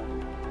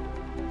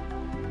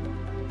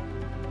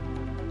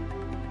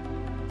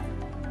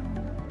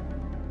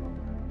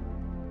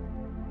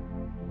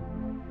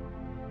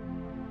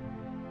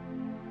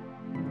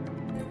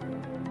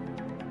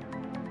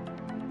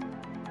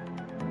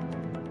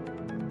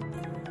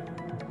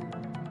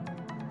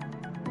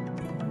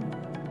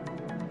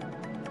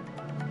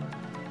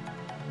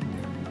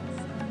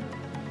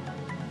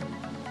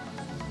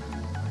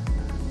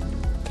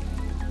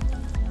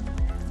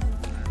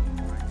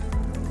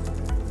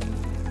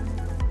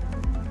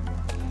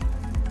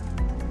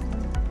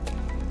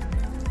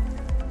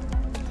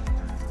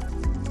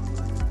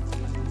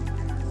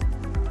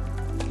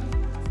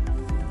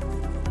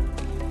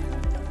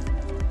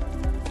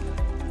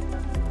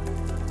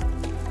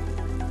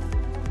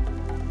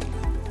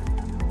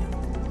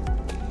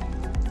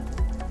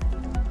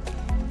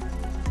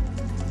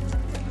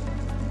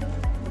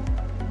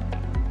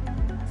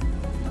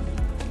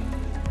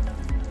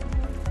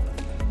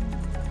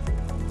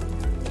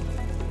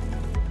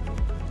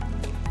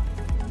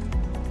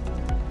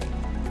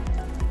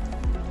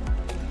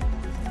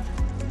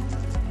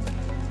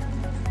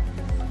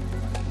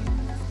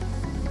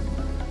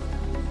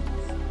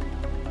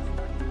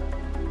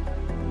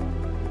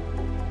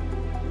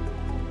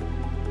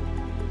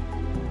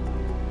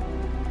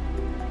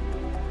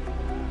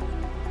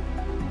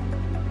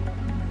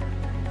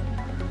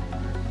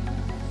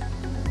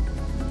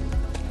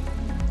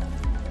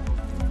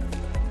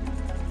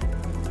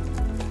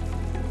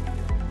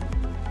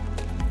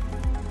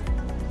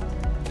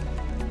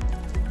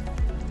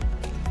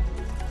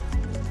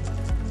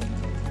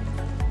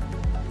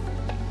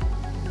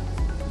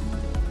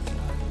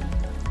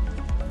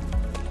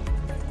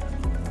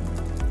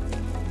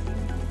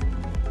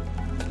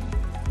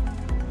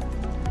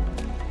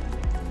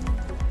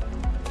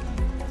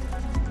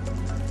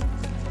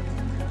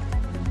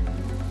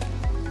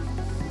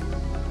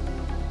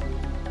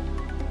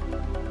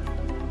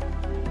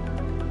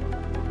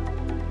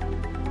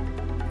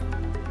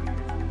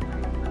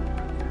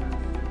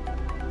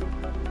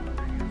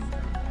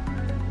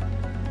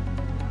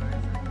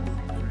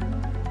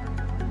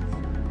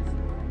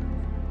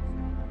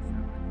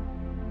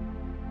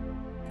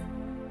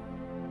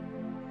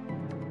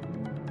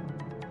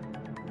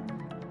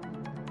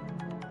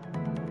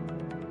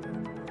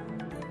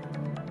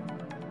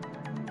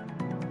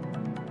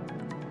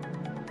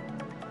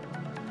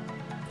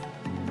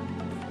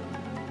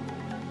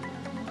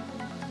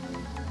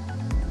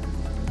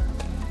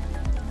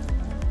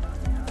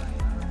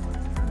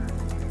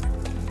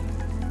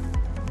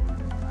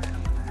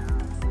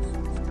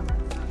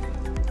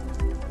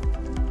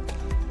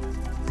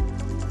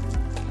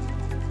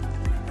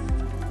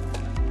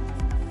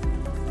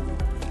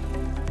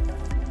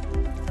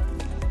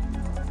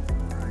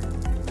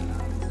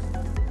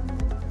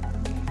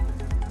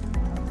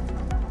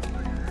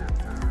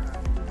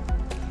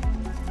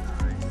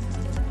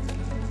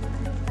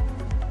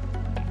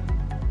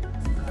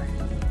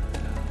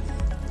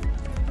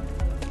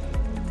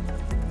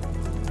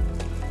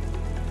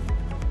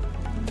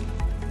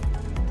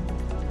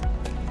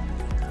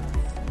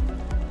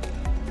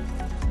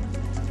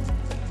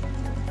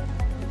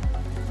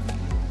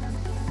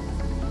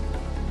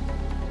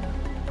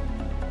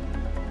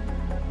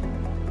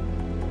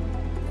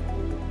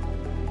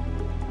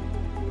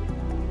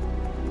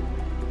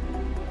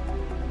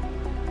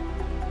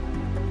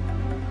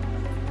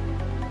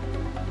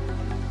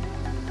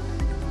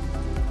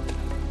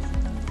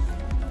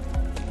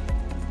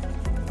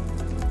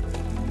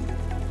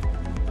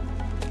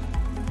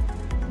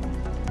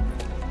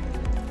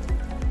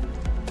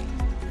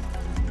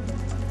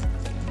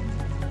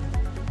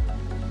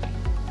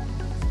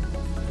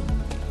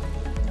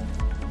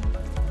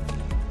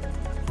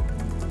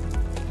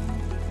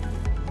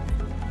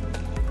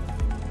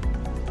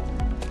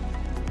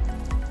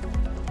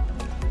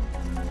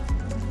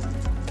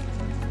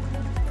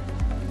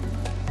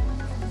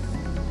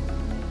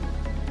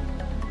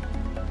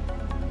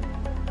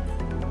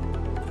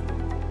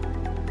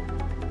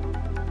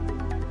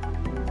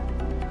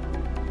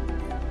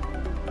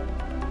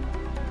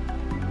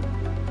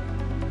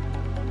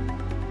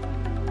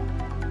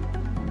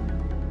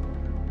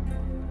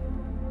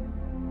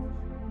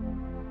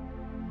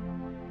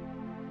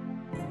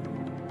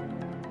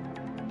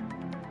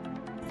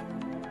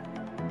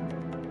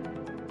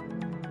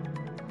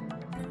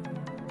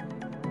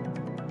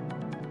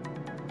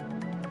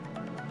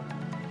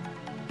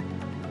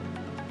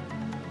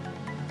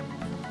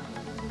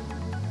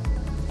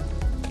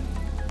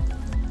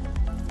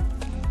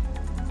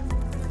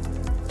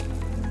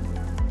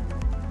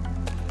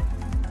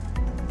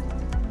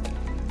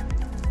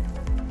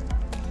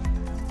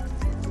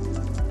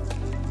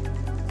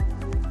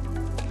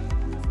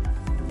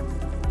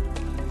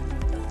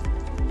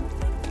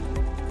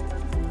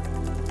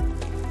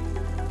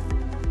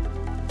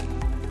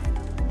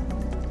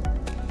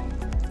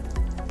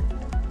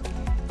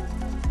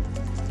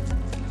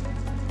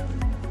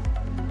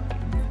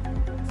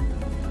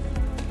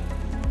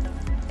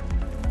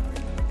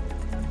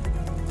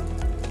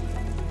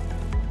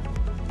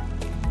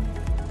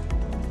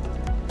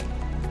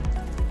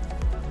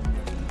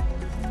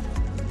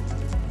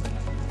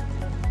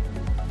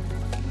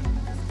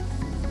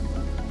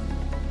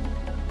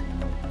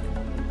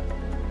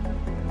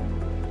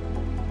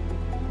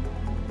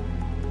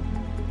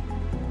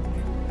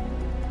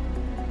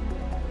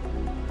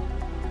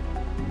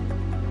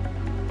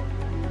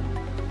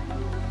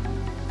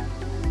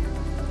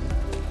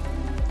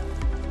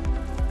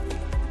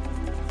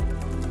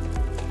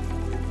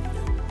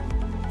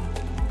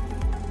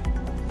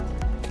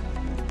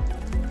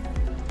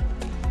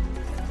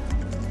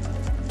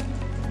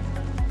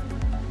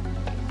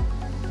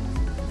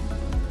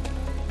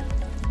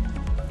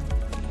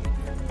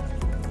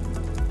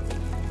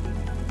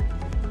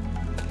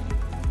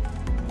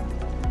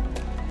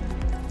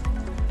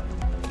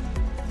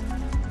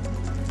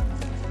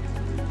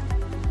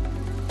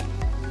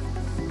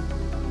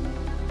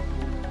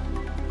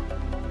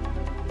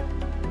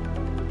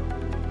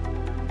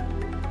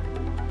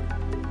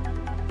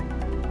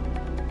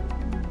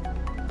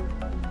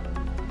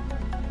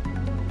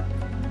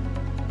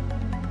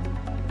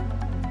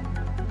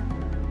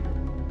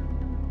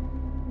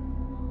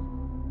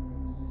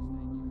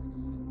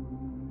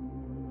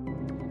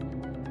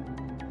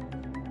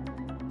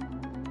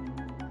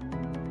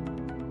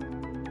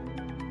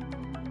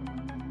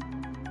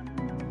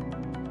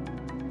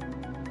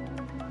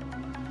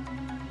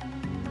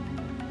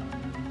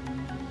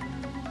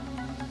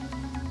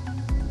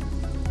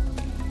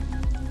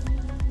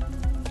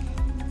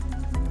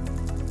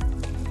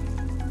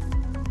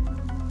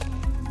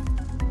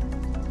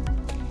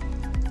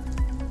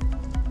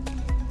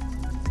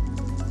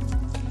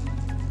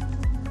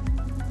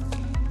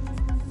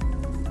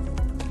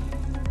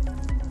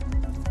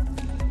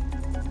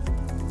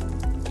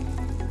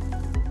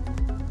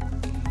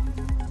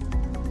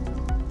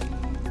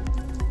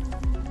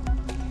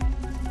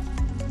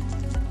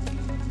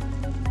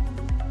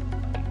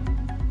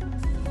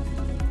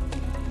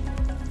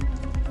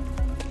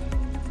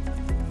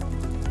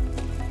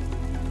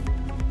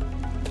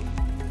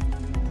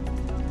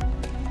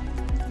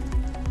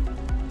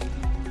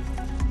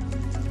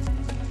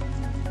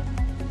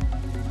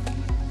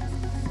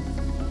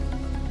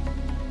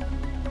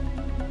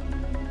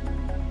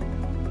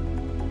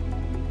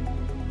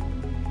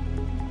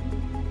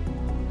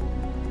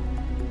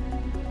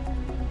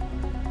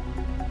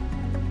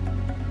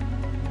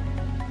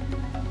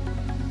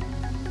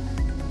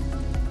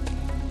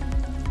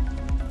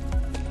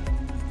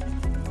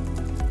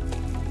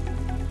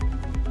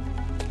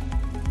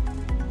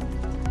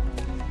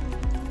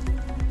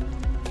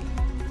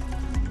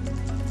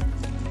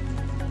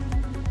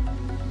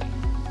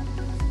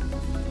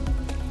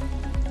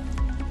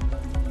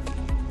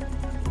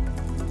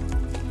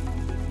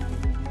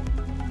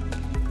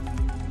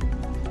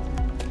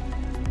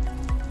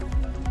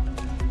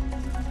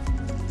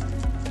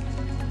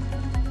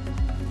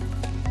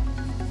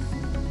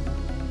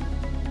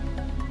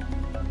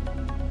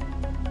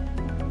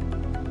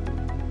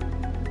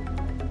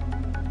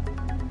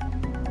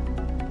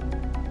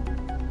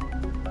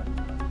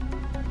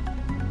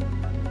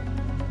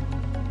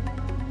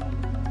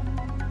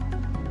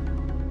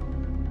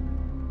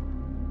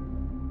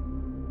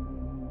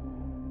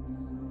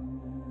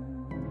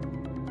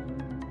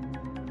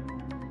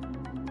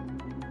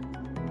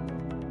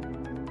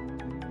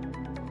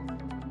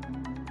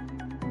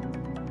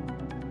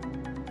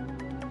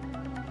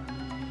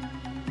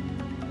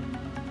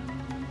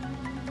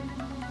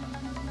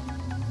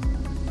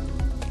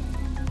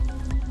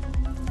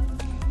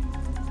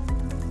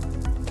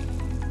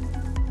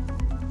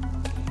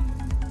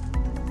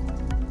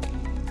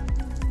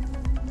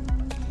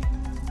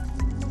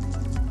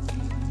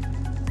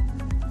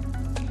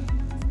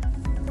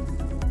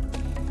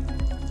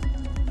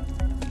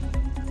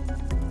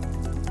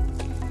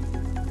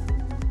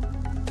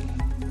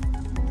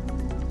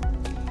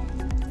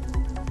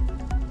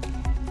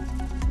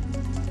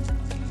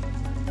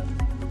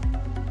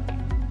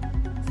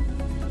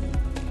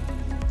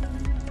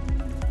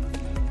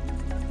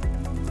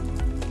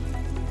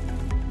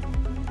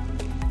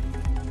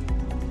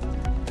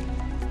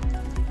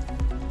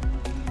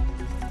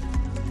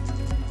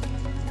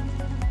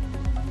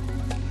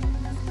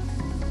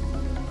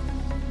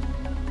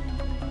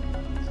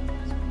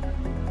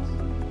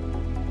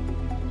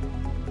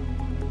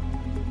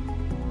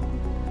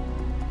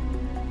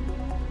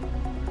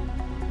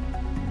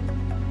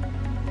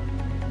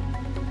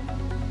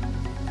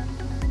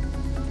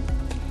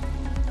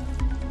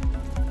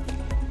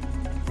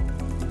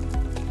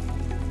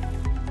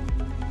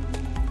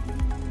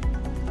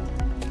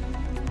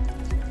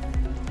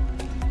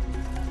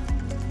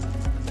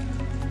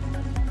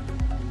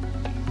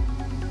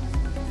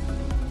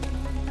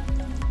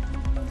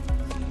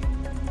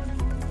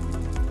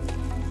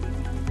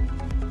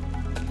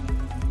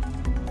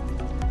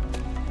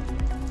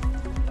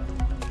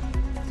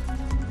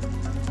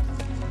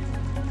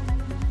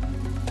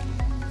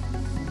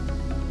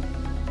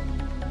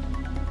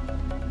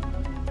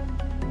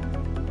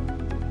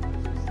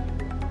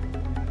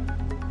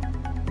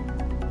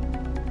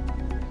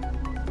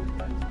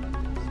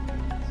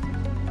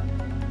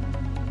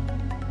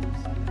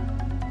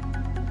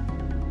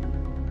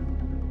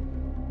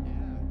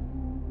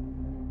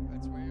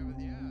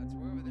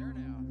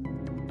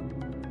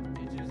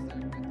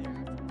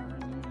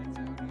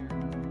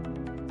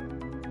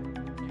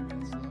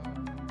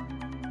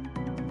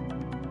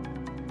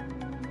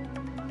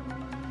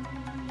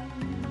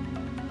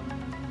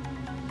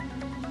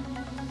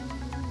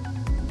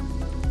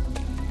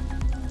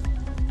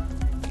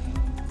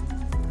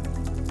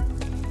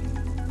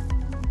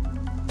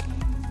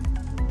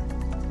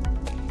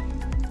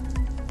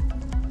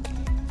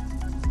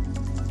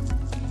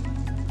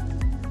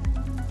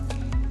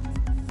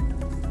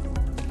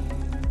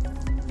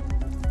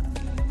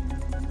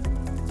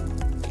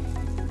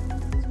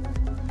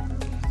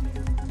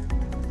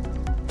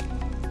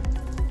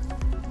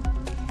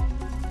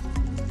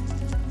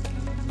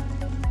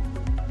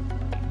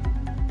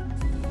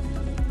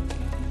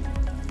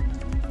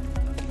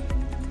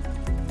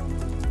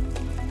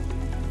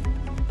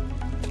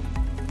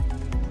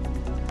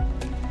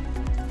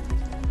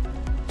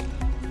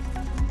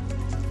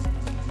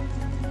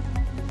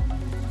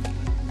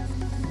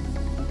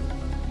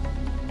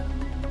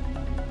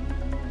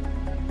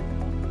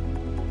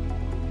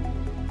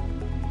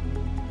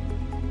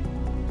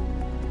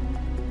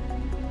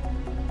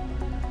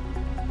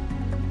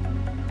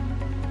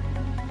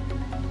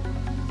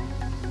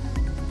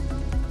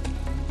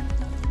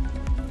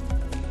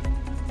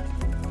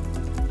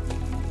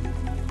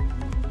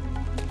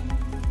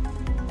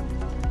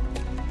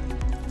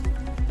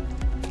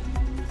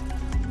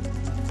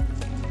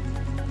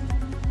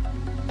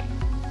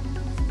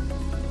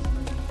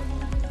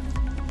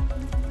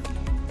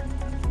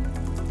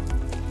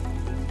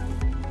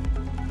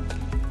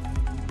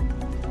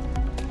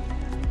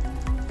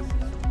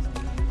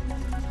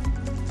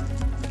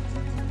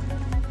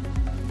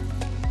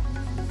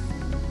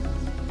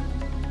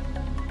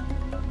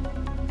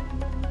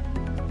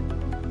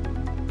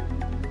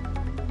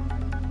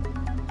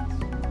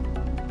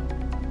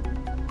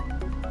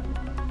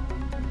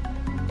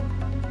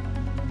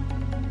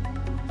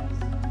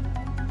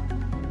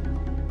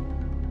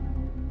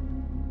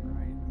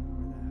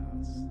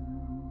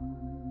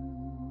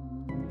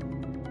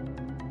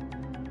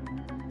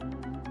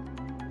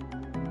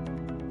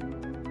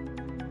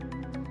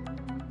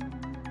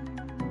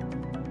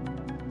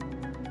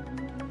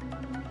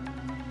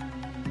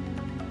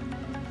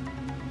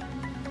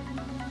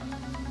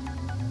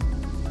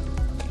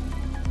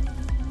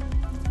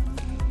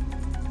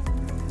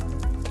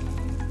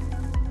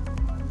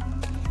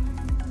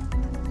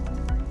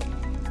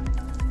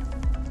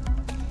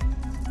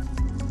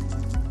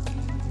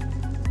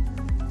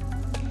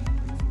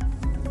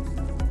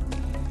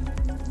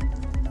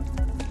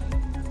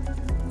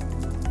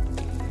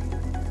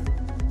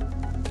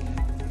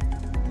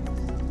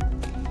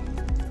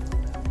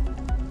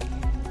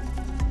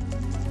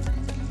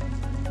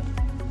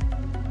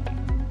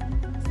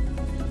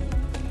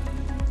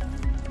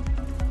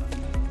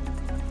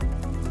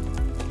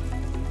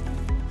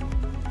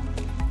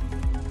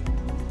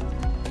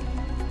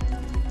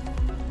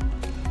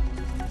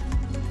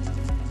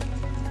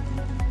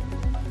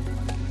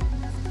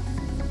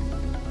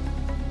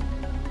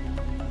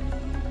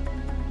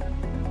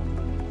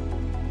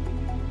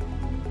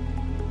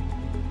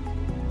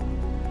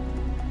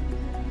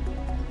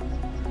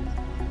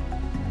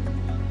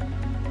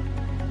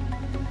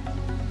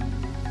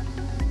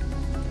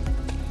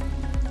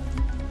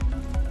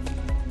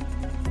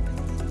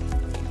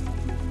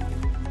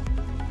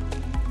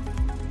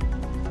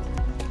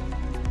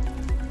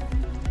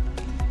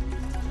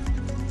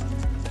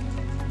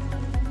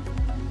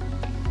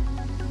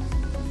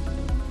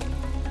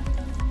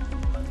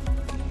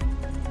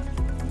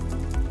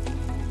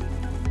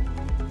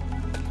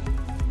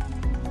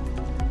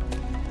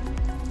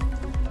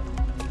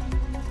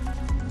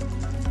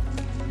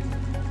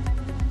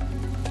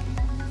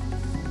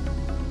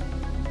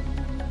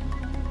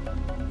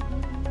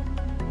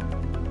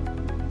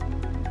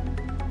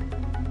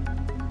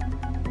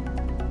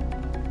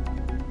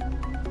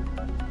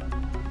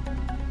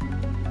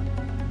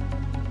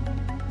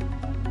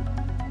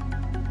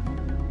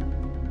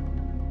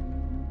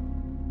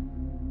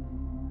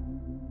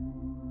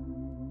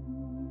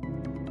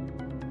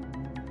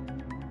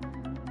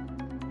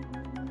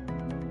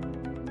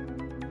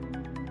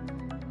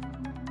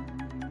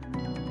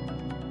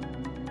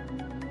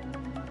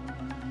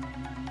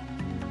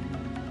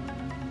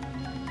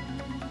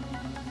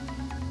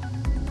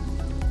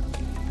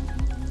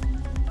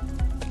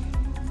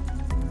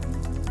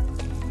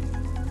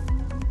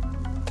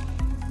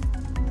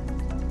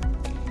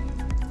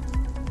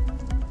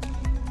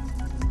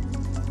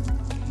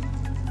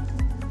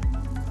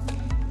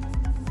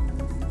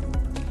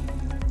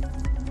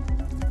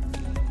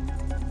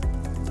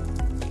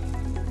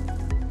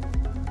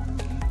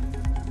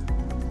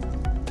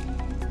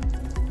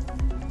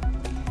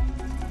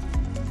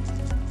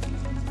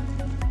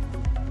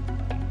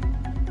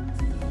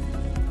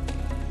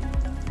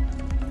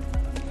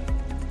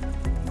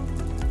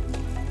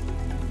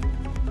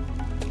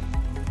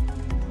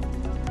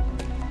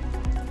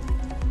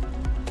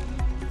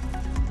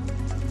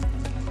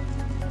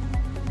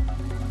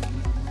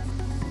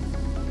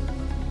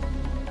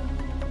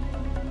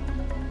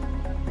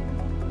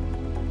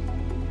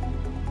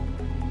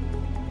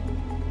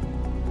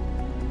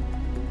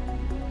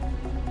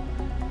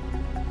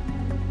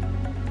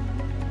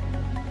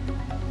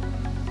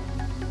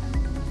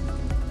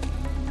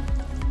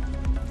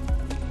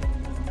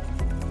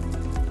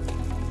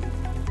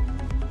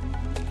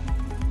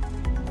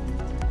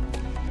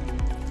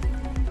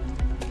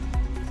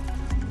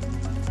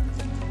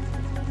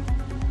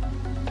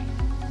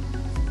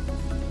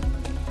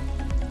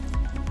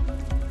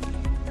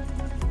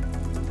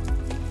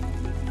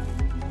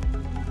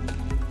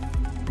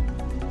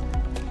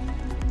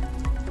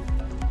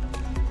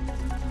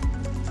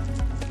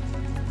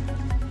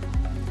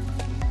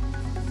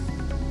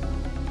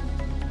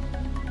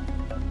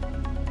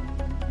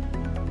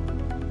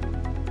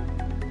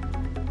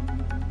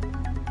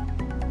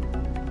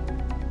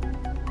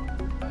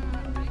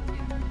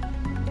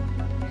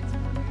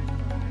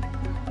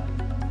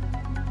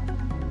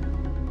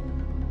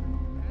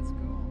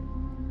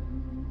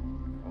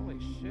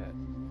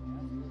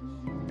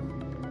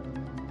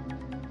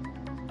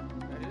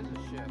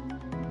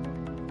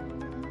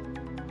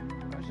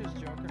 just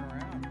joking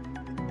around.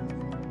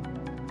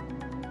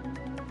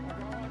 Like,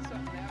 I want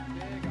something that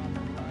big on the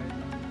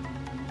horizon.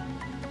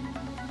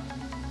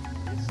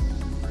 It's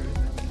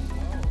cruising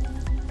slow.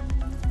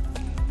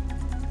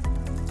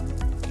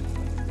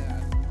 Look at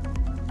that.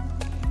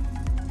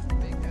 How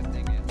big that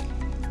thing is.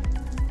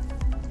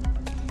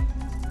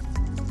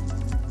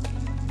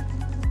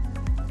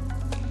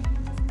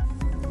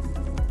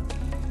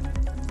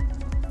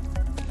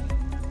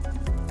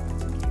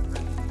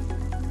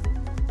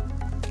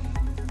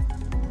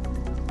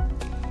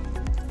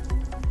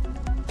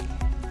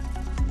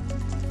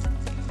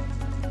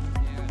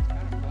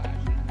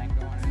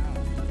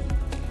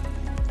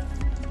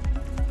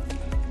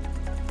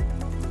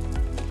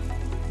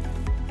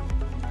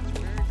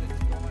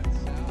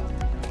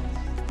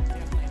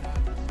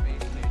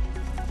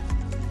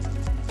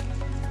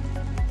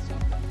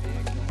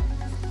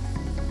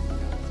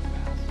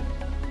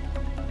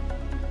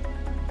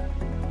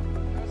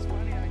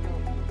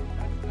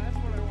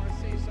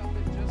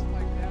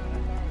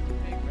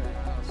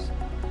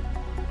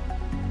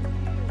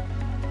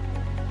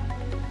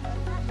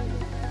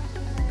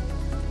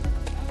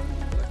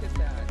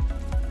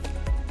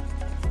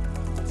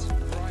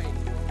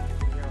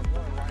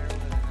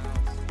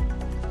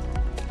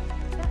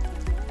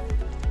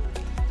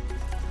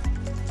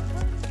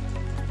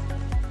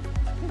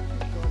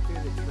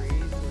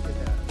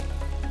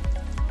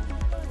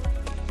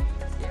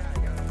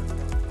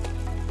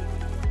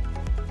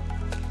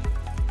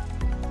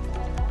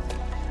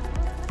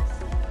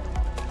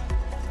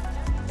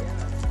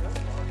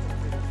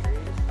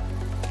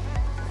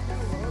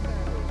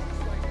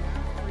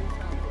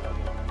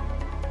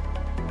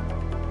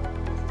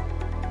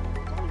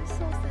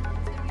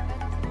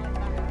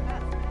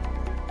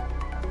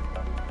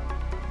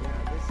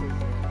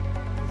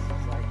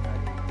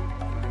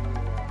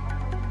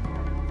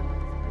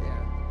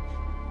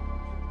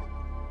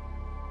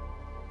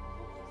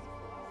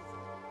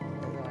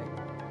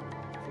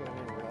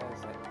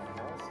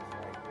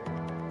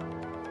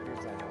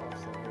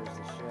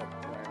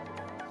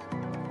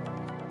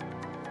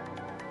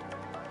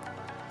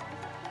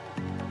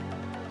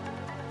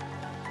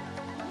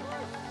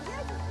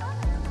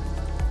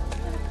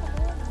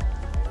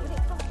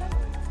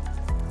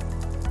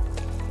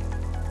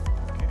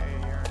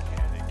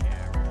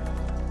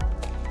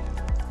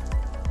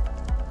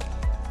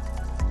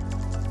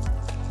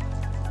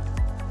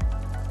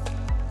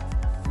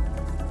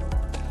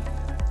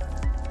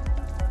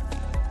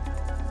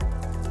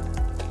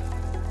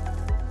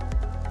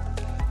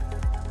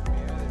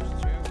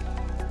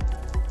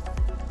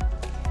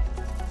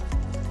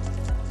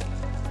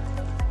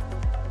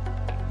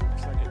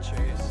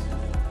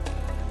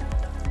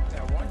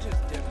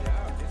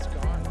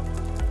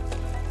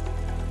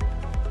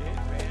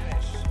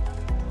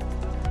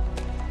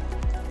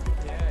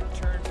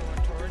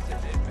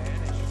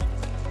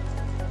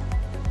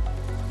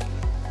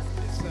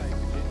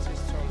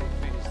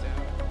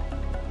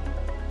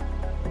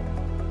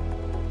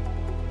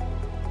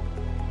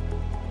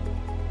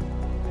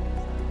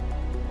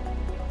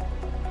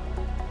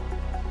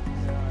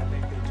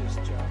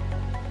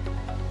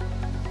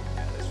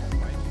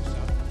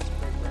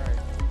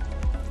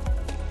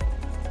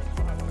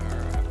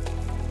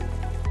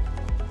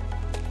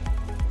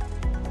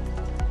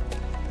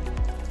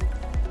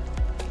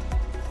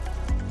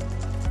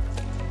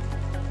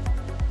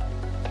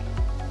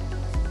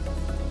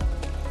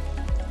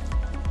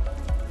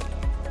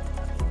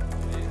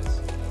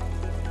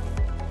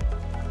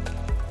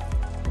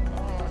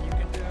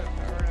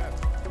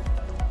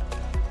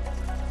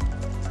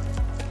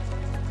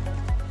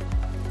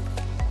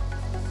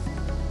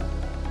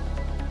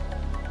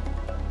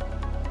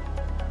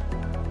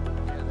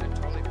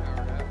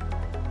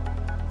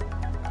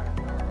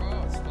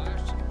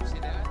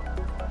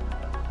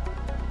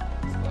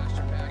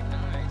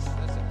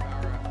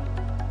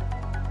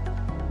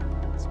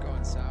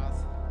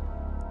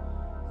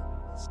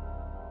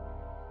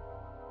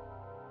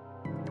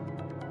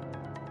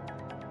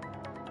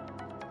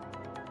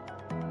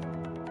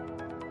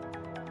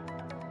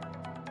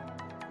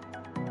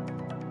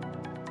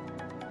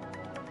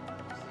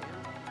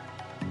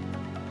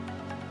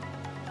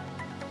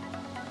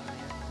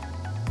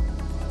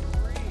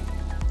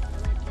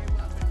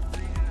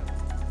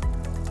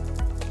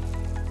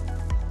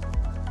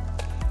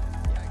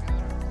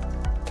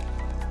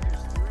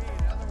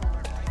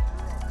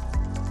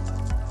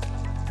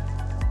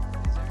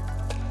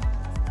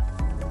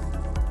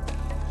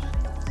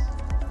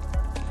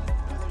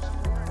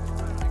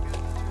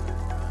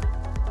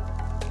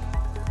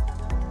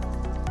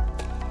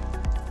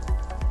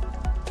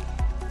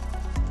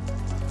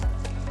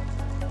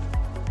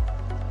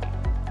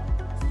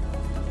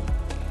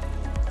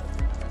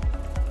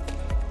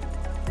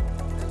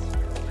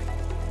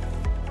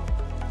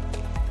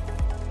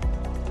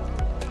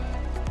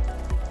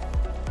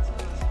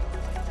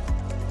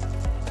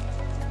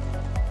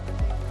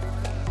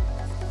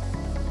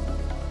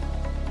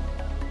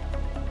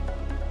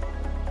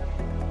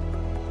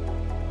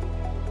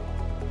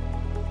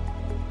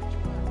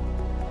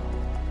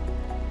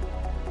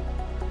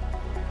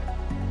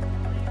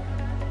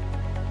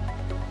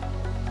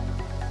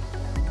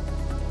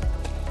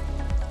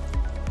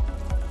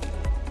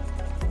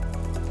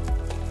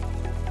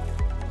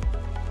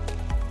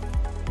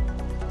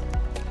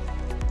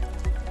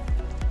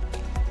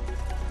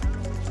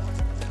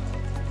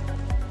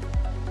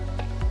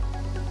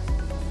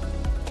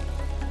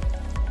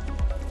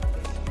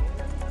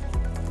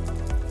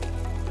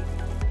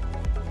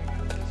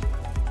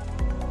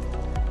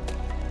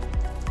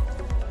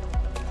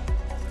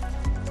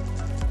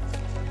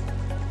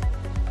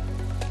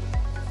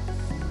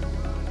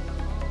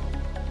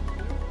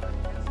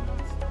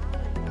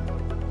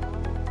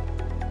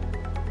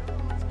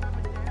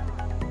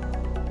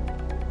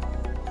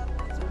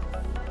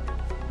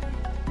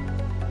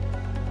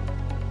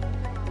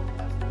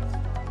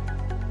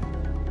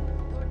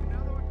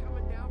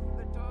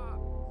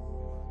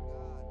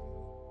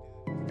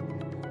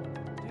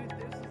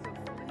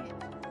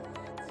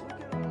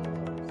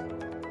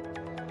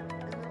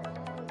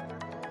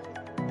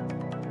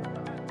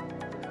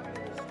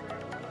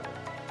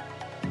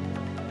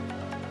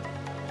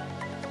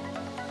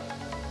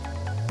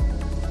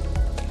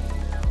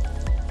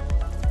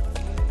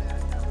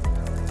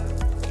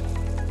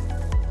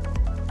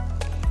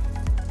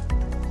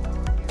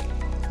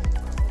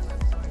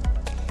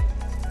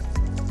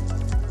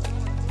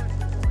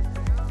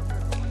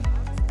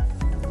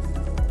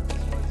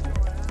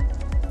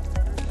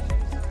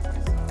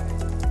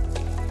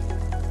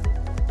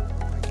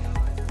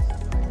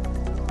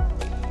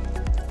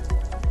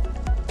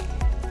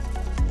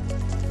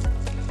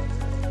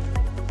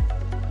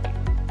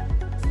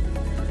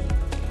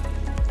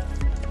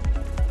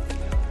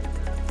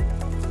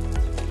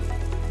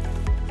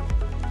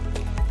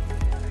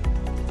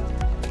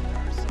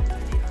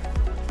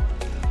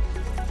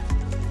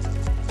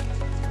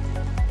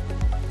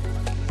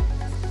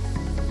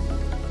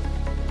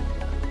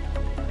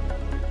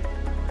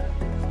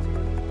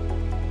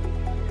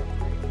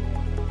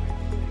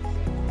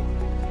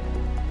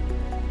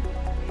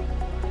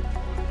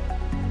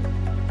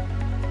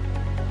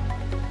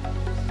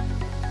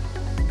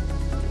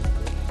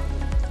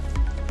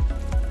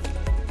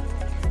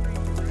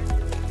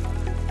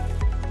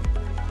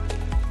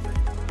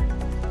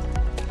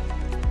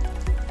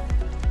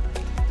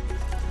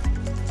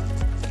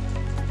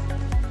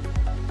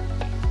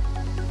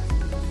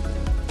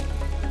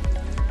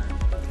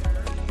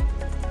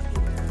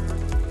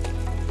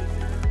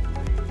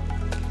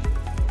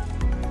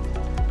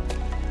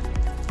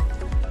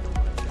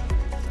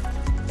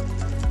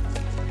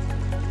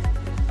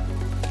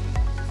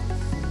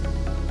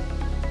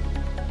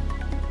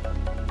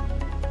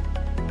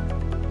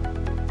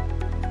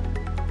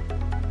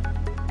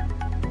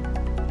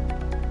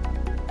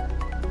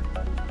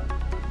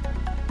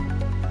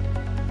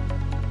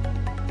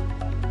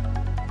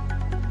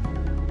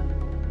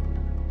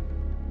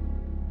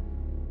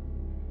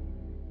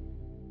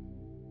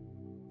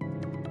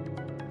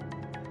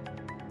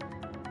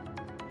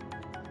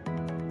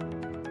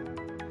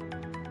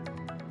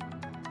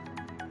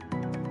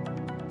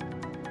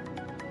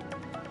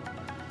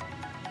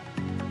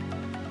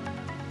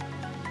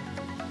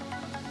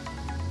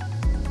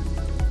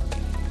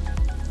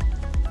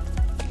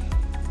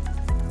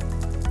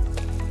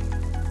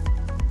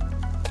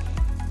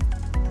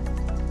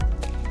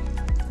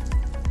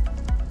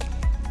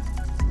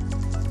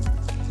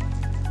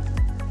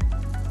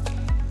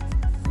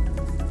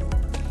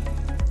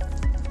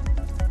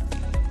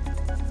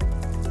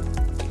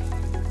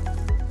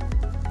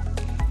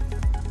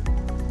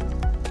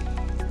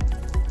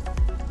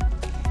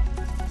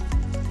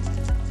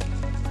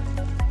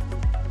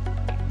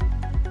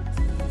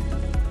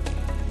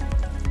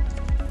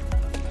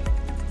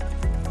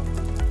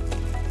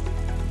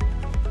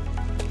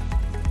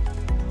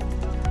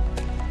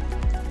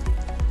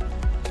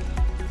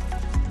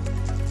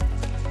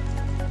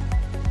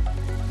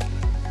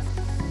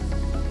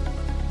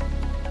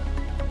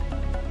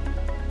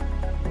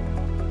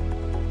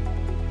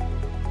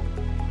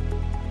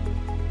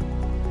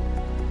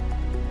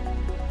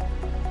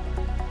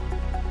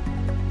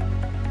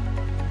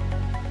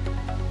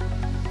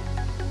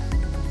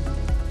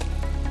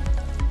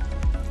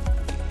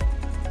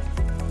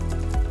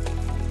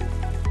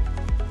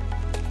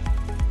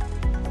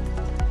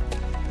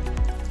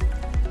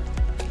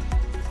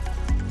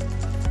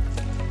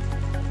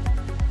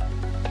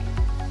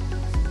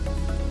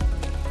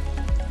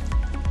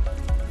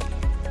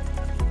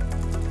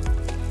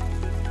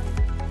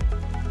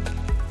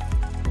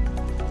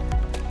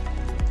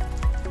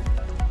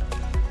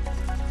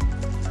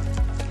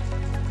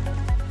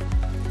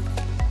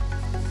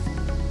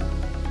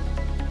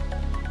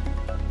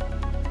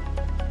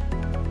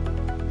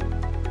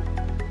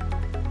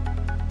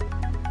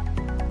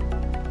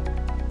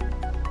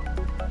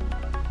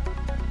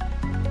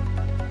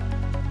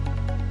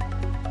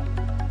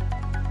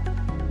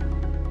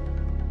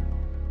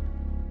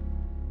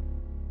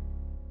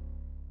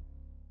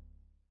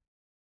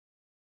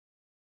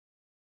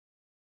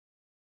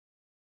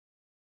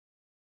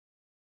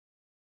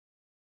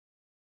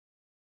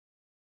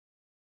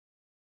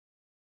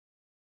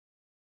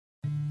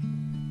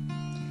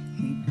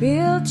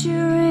 built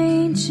your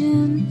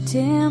ancient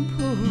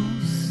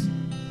temples.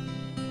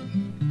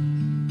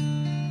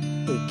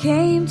 They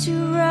came to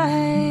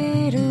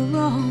right a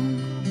wrong.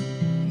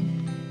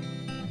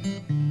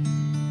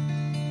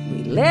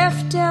 We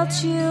left our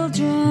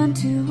children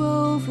to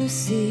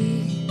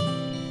oversee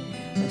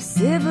a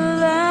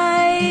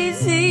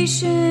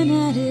civilization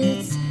at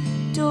its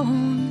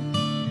dawn.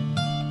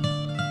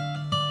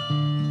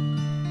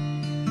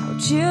 Our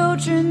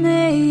children,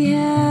 they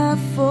have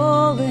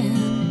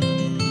fallen,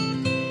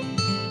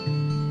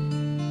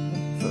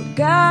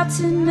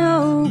 forgotten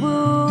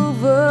noble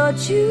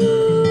virtue.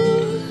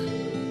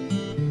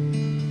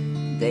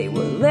 They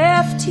were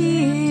left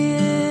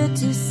here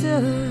to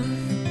serve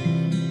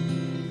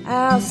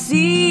our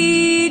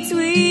seeds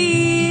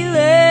we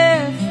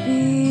left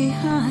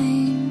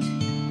behind.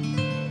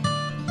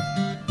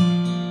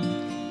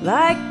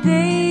 Like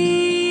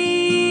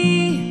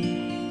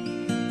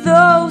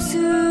those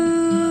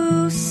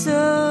who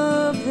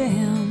serve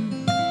them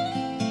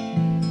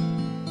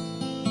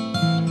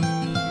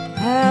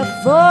have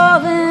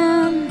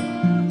fallen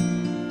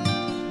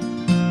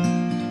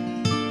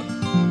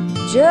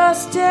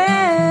just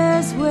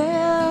as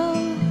well.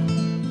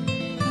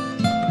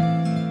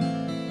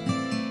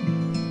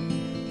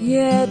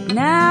 Yet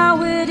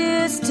now it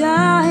is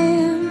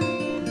time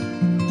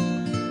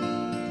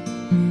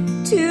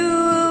to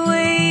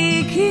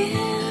awaken.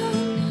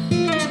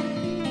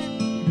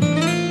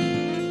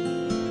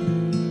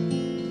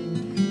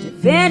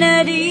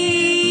 Divinity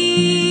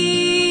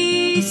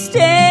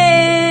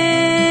standing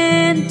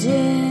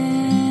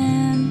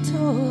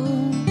tall.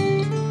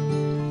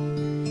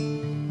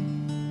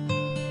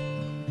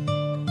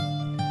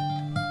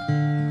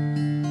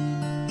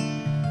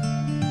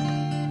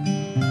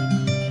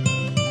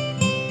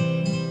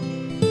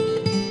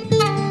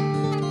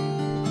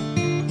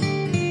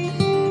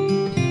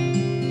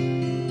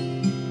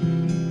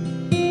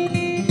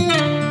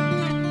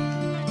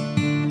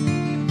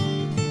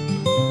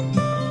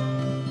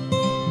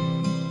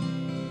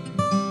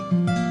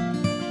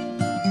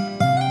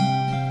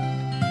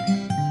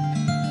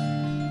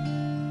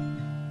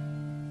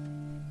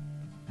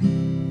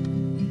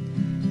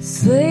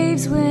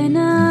 Slaves were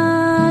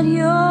not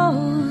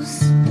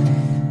yours.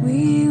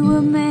 We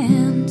were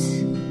meant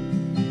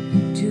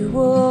to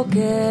walk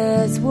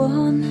as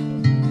one.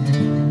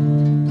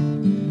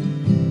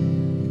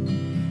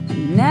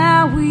 And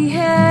now we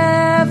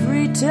have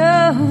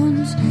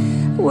returned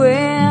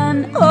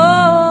when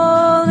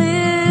all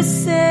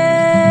is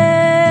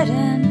said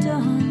and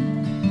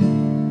done.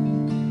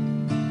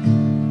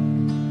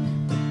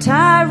 The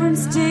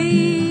tyrant's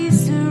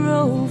days are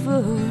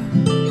over.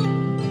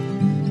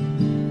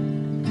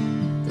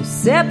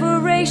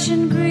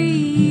 Separation,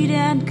 greed,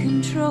 and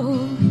control.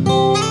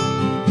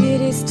 It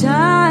is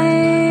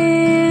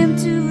time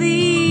to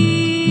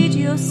lead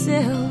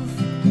yourself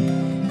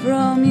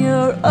from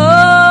your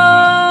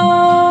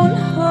own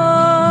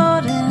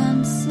heart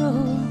and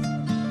soul.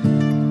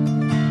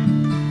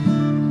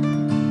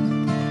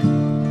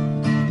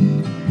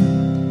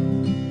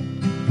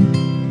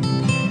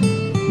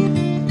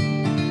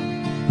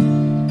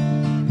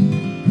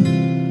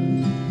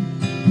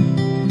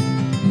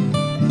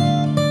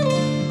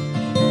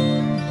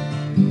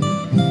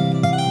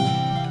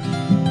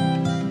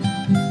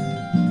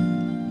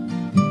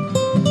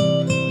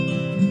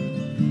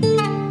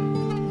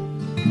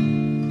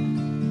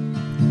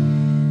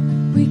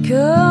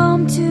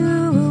 Come to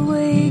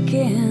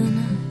awaken,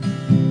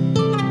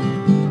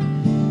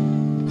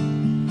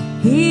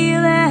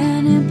 heal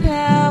and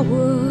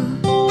empower.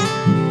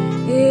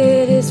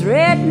 It is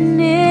written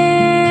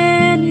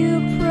in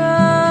your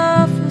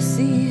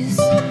prophecies,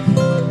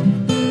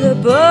 the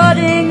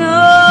budding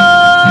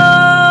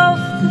of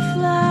the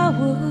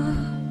flower.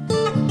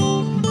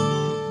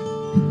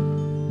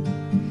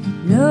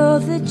 Know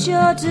that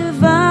your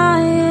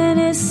divine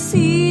is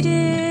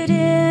seated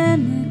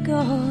in the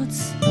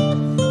gods.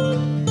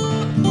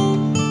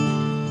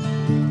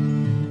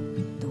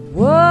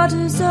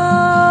 Waters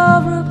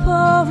are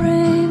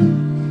a-pouring,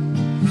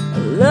 a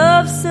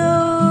love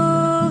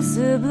so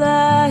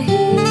sublime.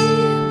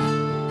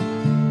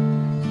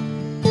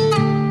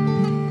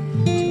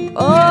 To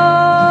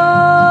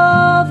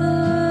all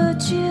the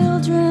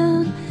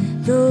children,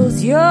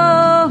 those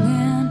young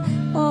and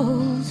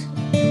old,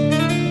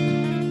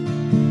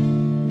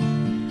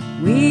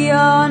 we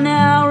are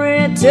now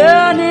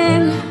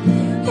returning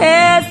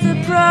as the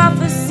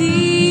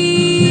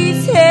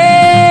prophecies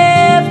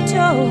have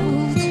told.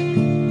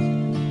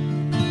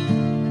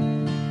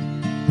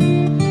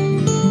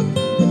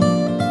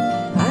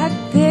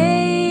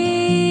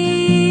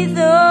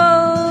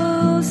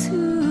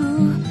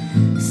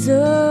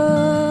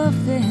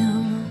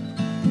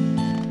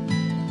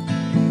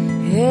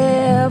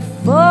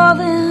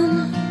 Fallen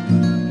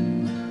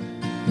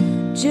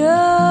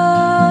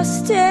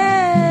just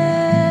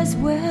as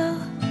well.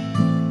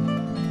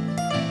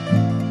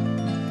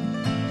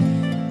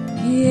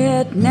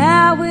 Yet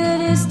now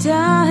it is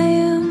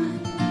time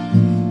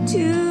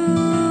to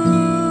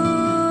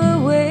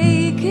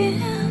awaken.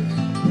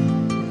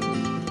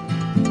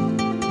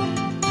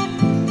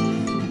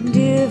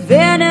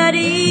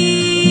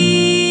 Divinity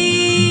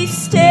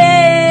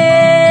standing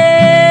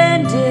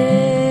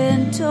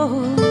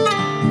tall.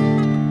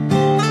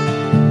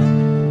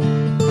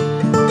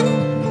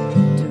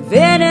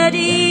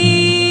 Divinity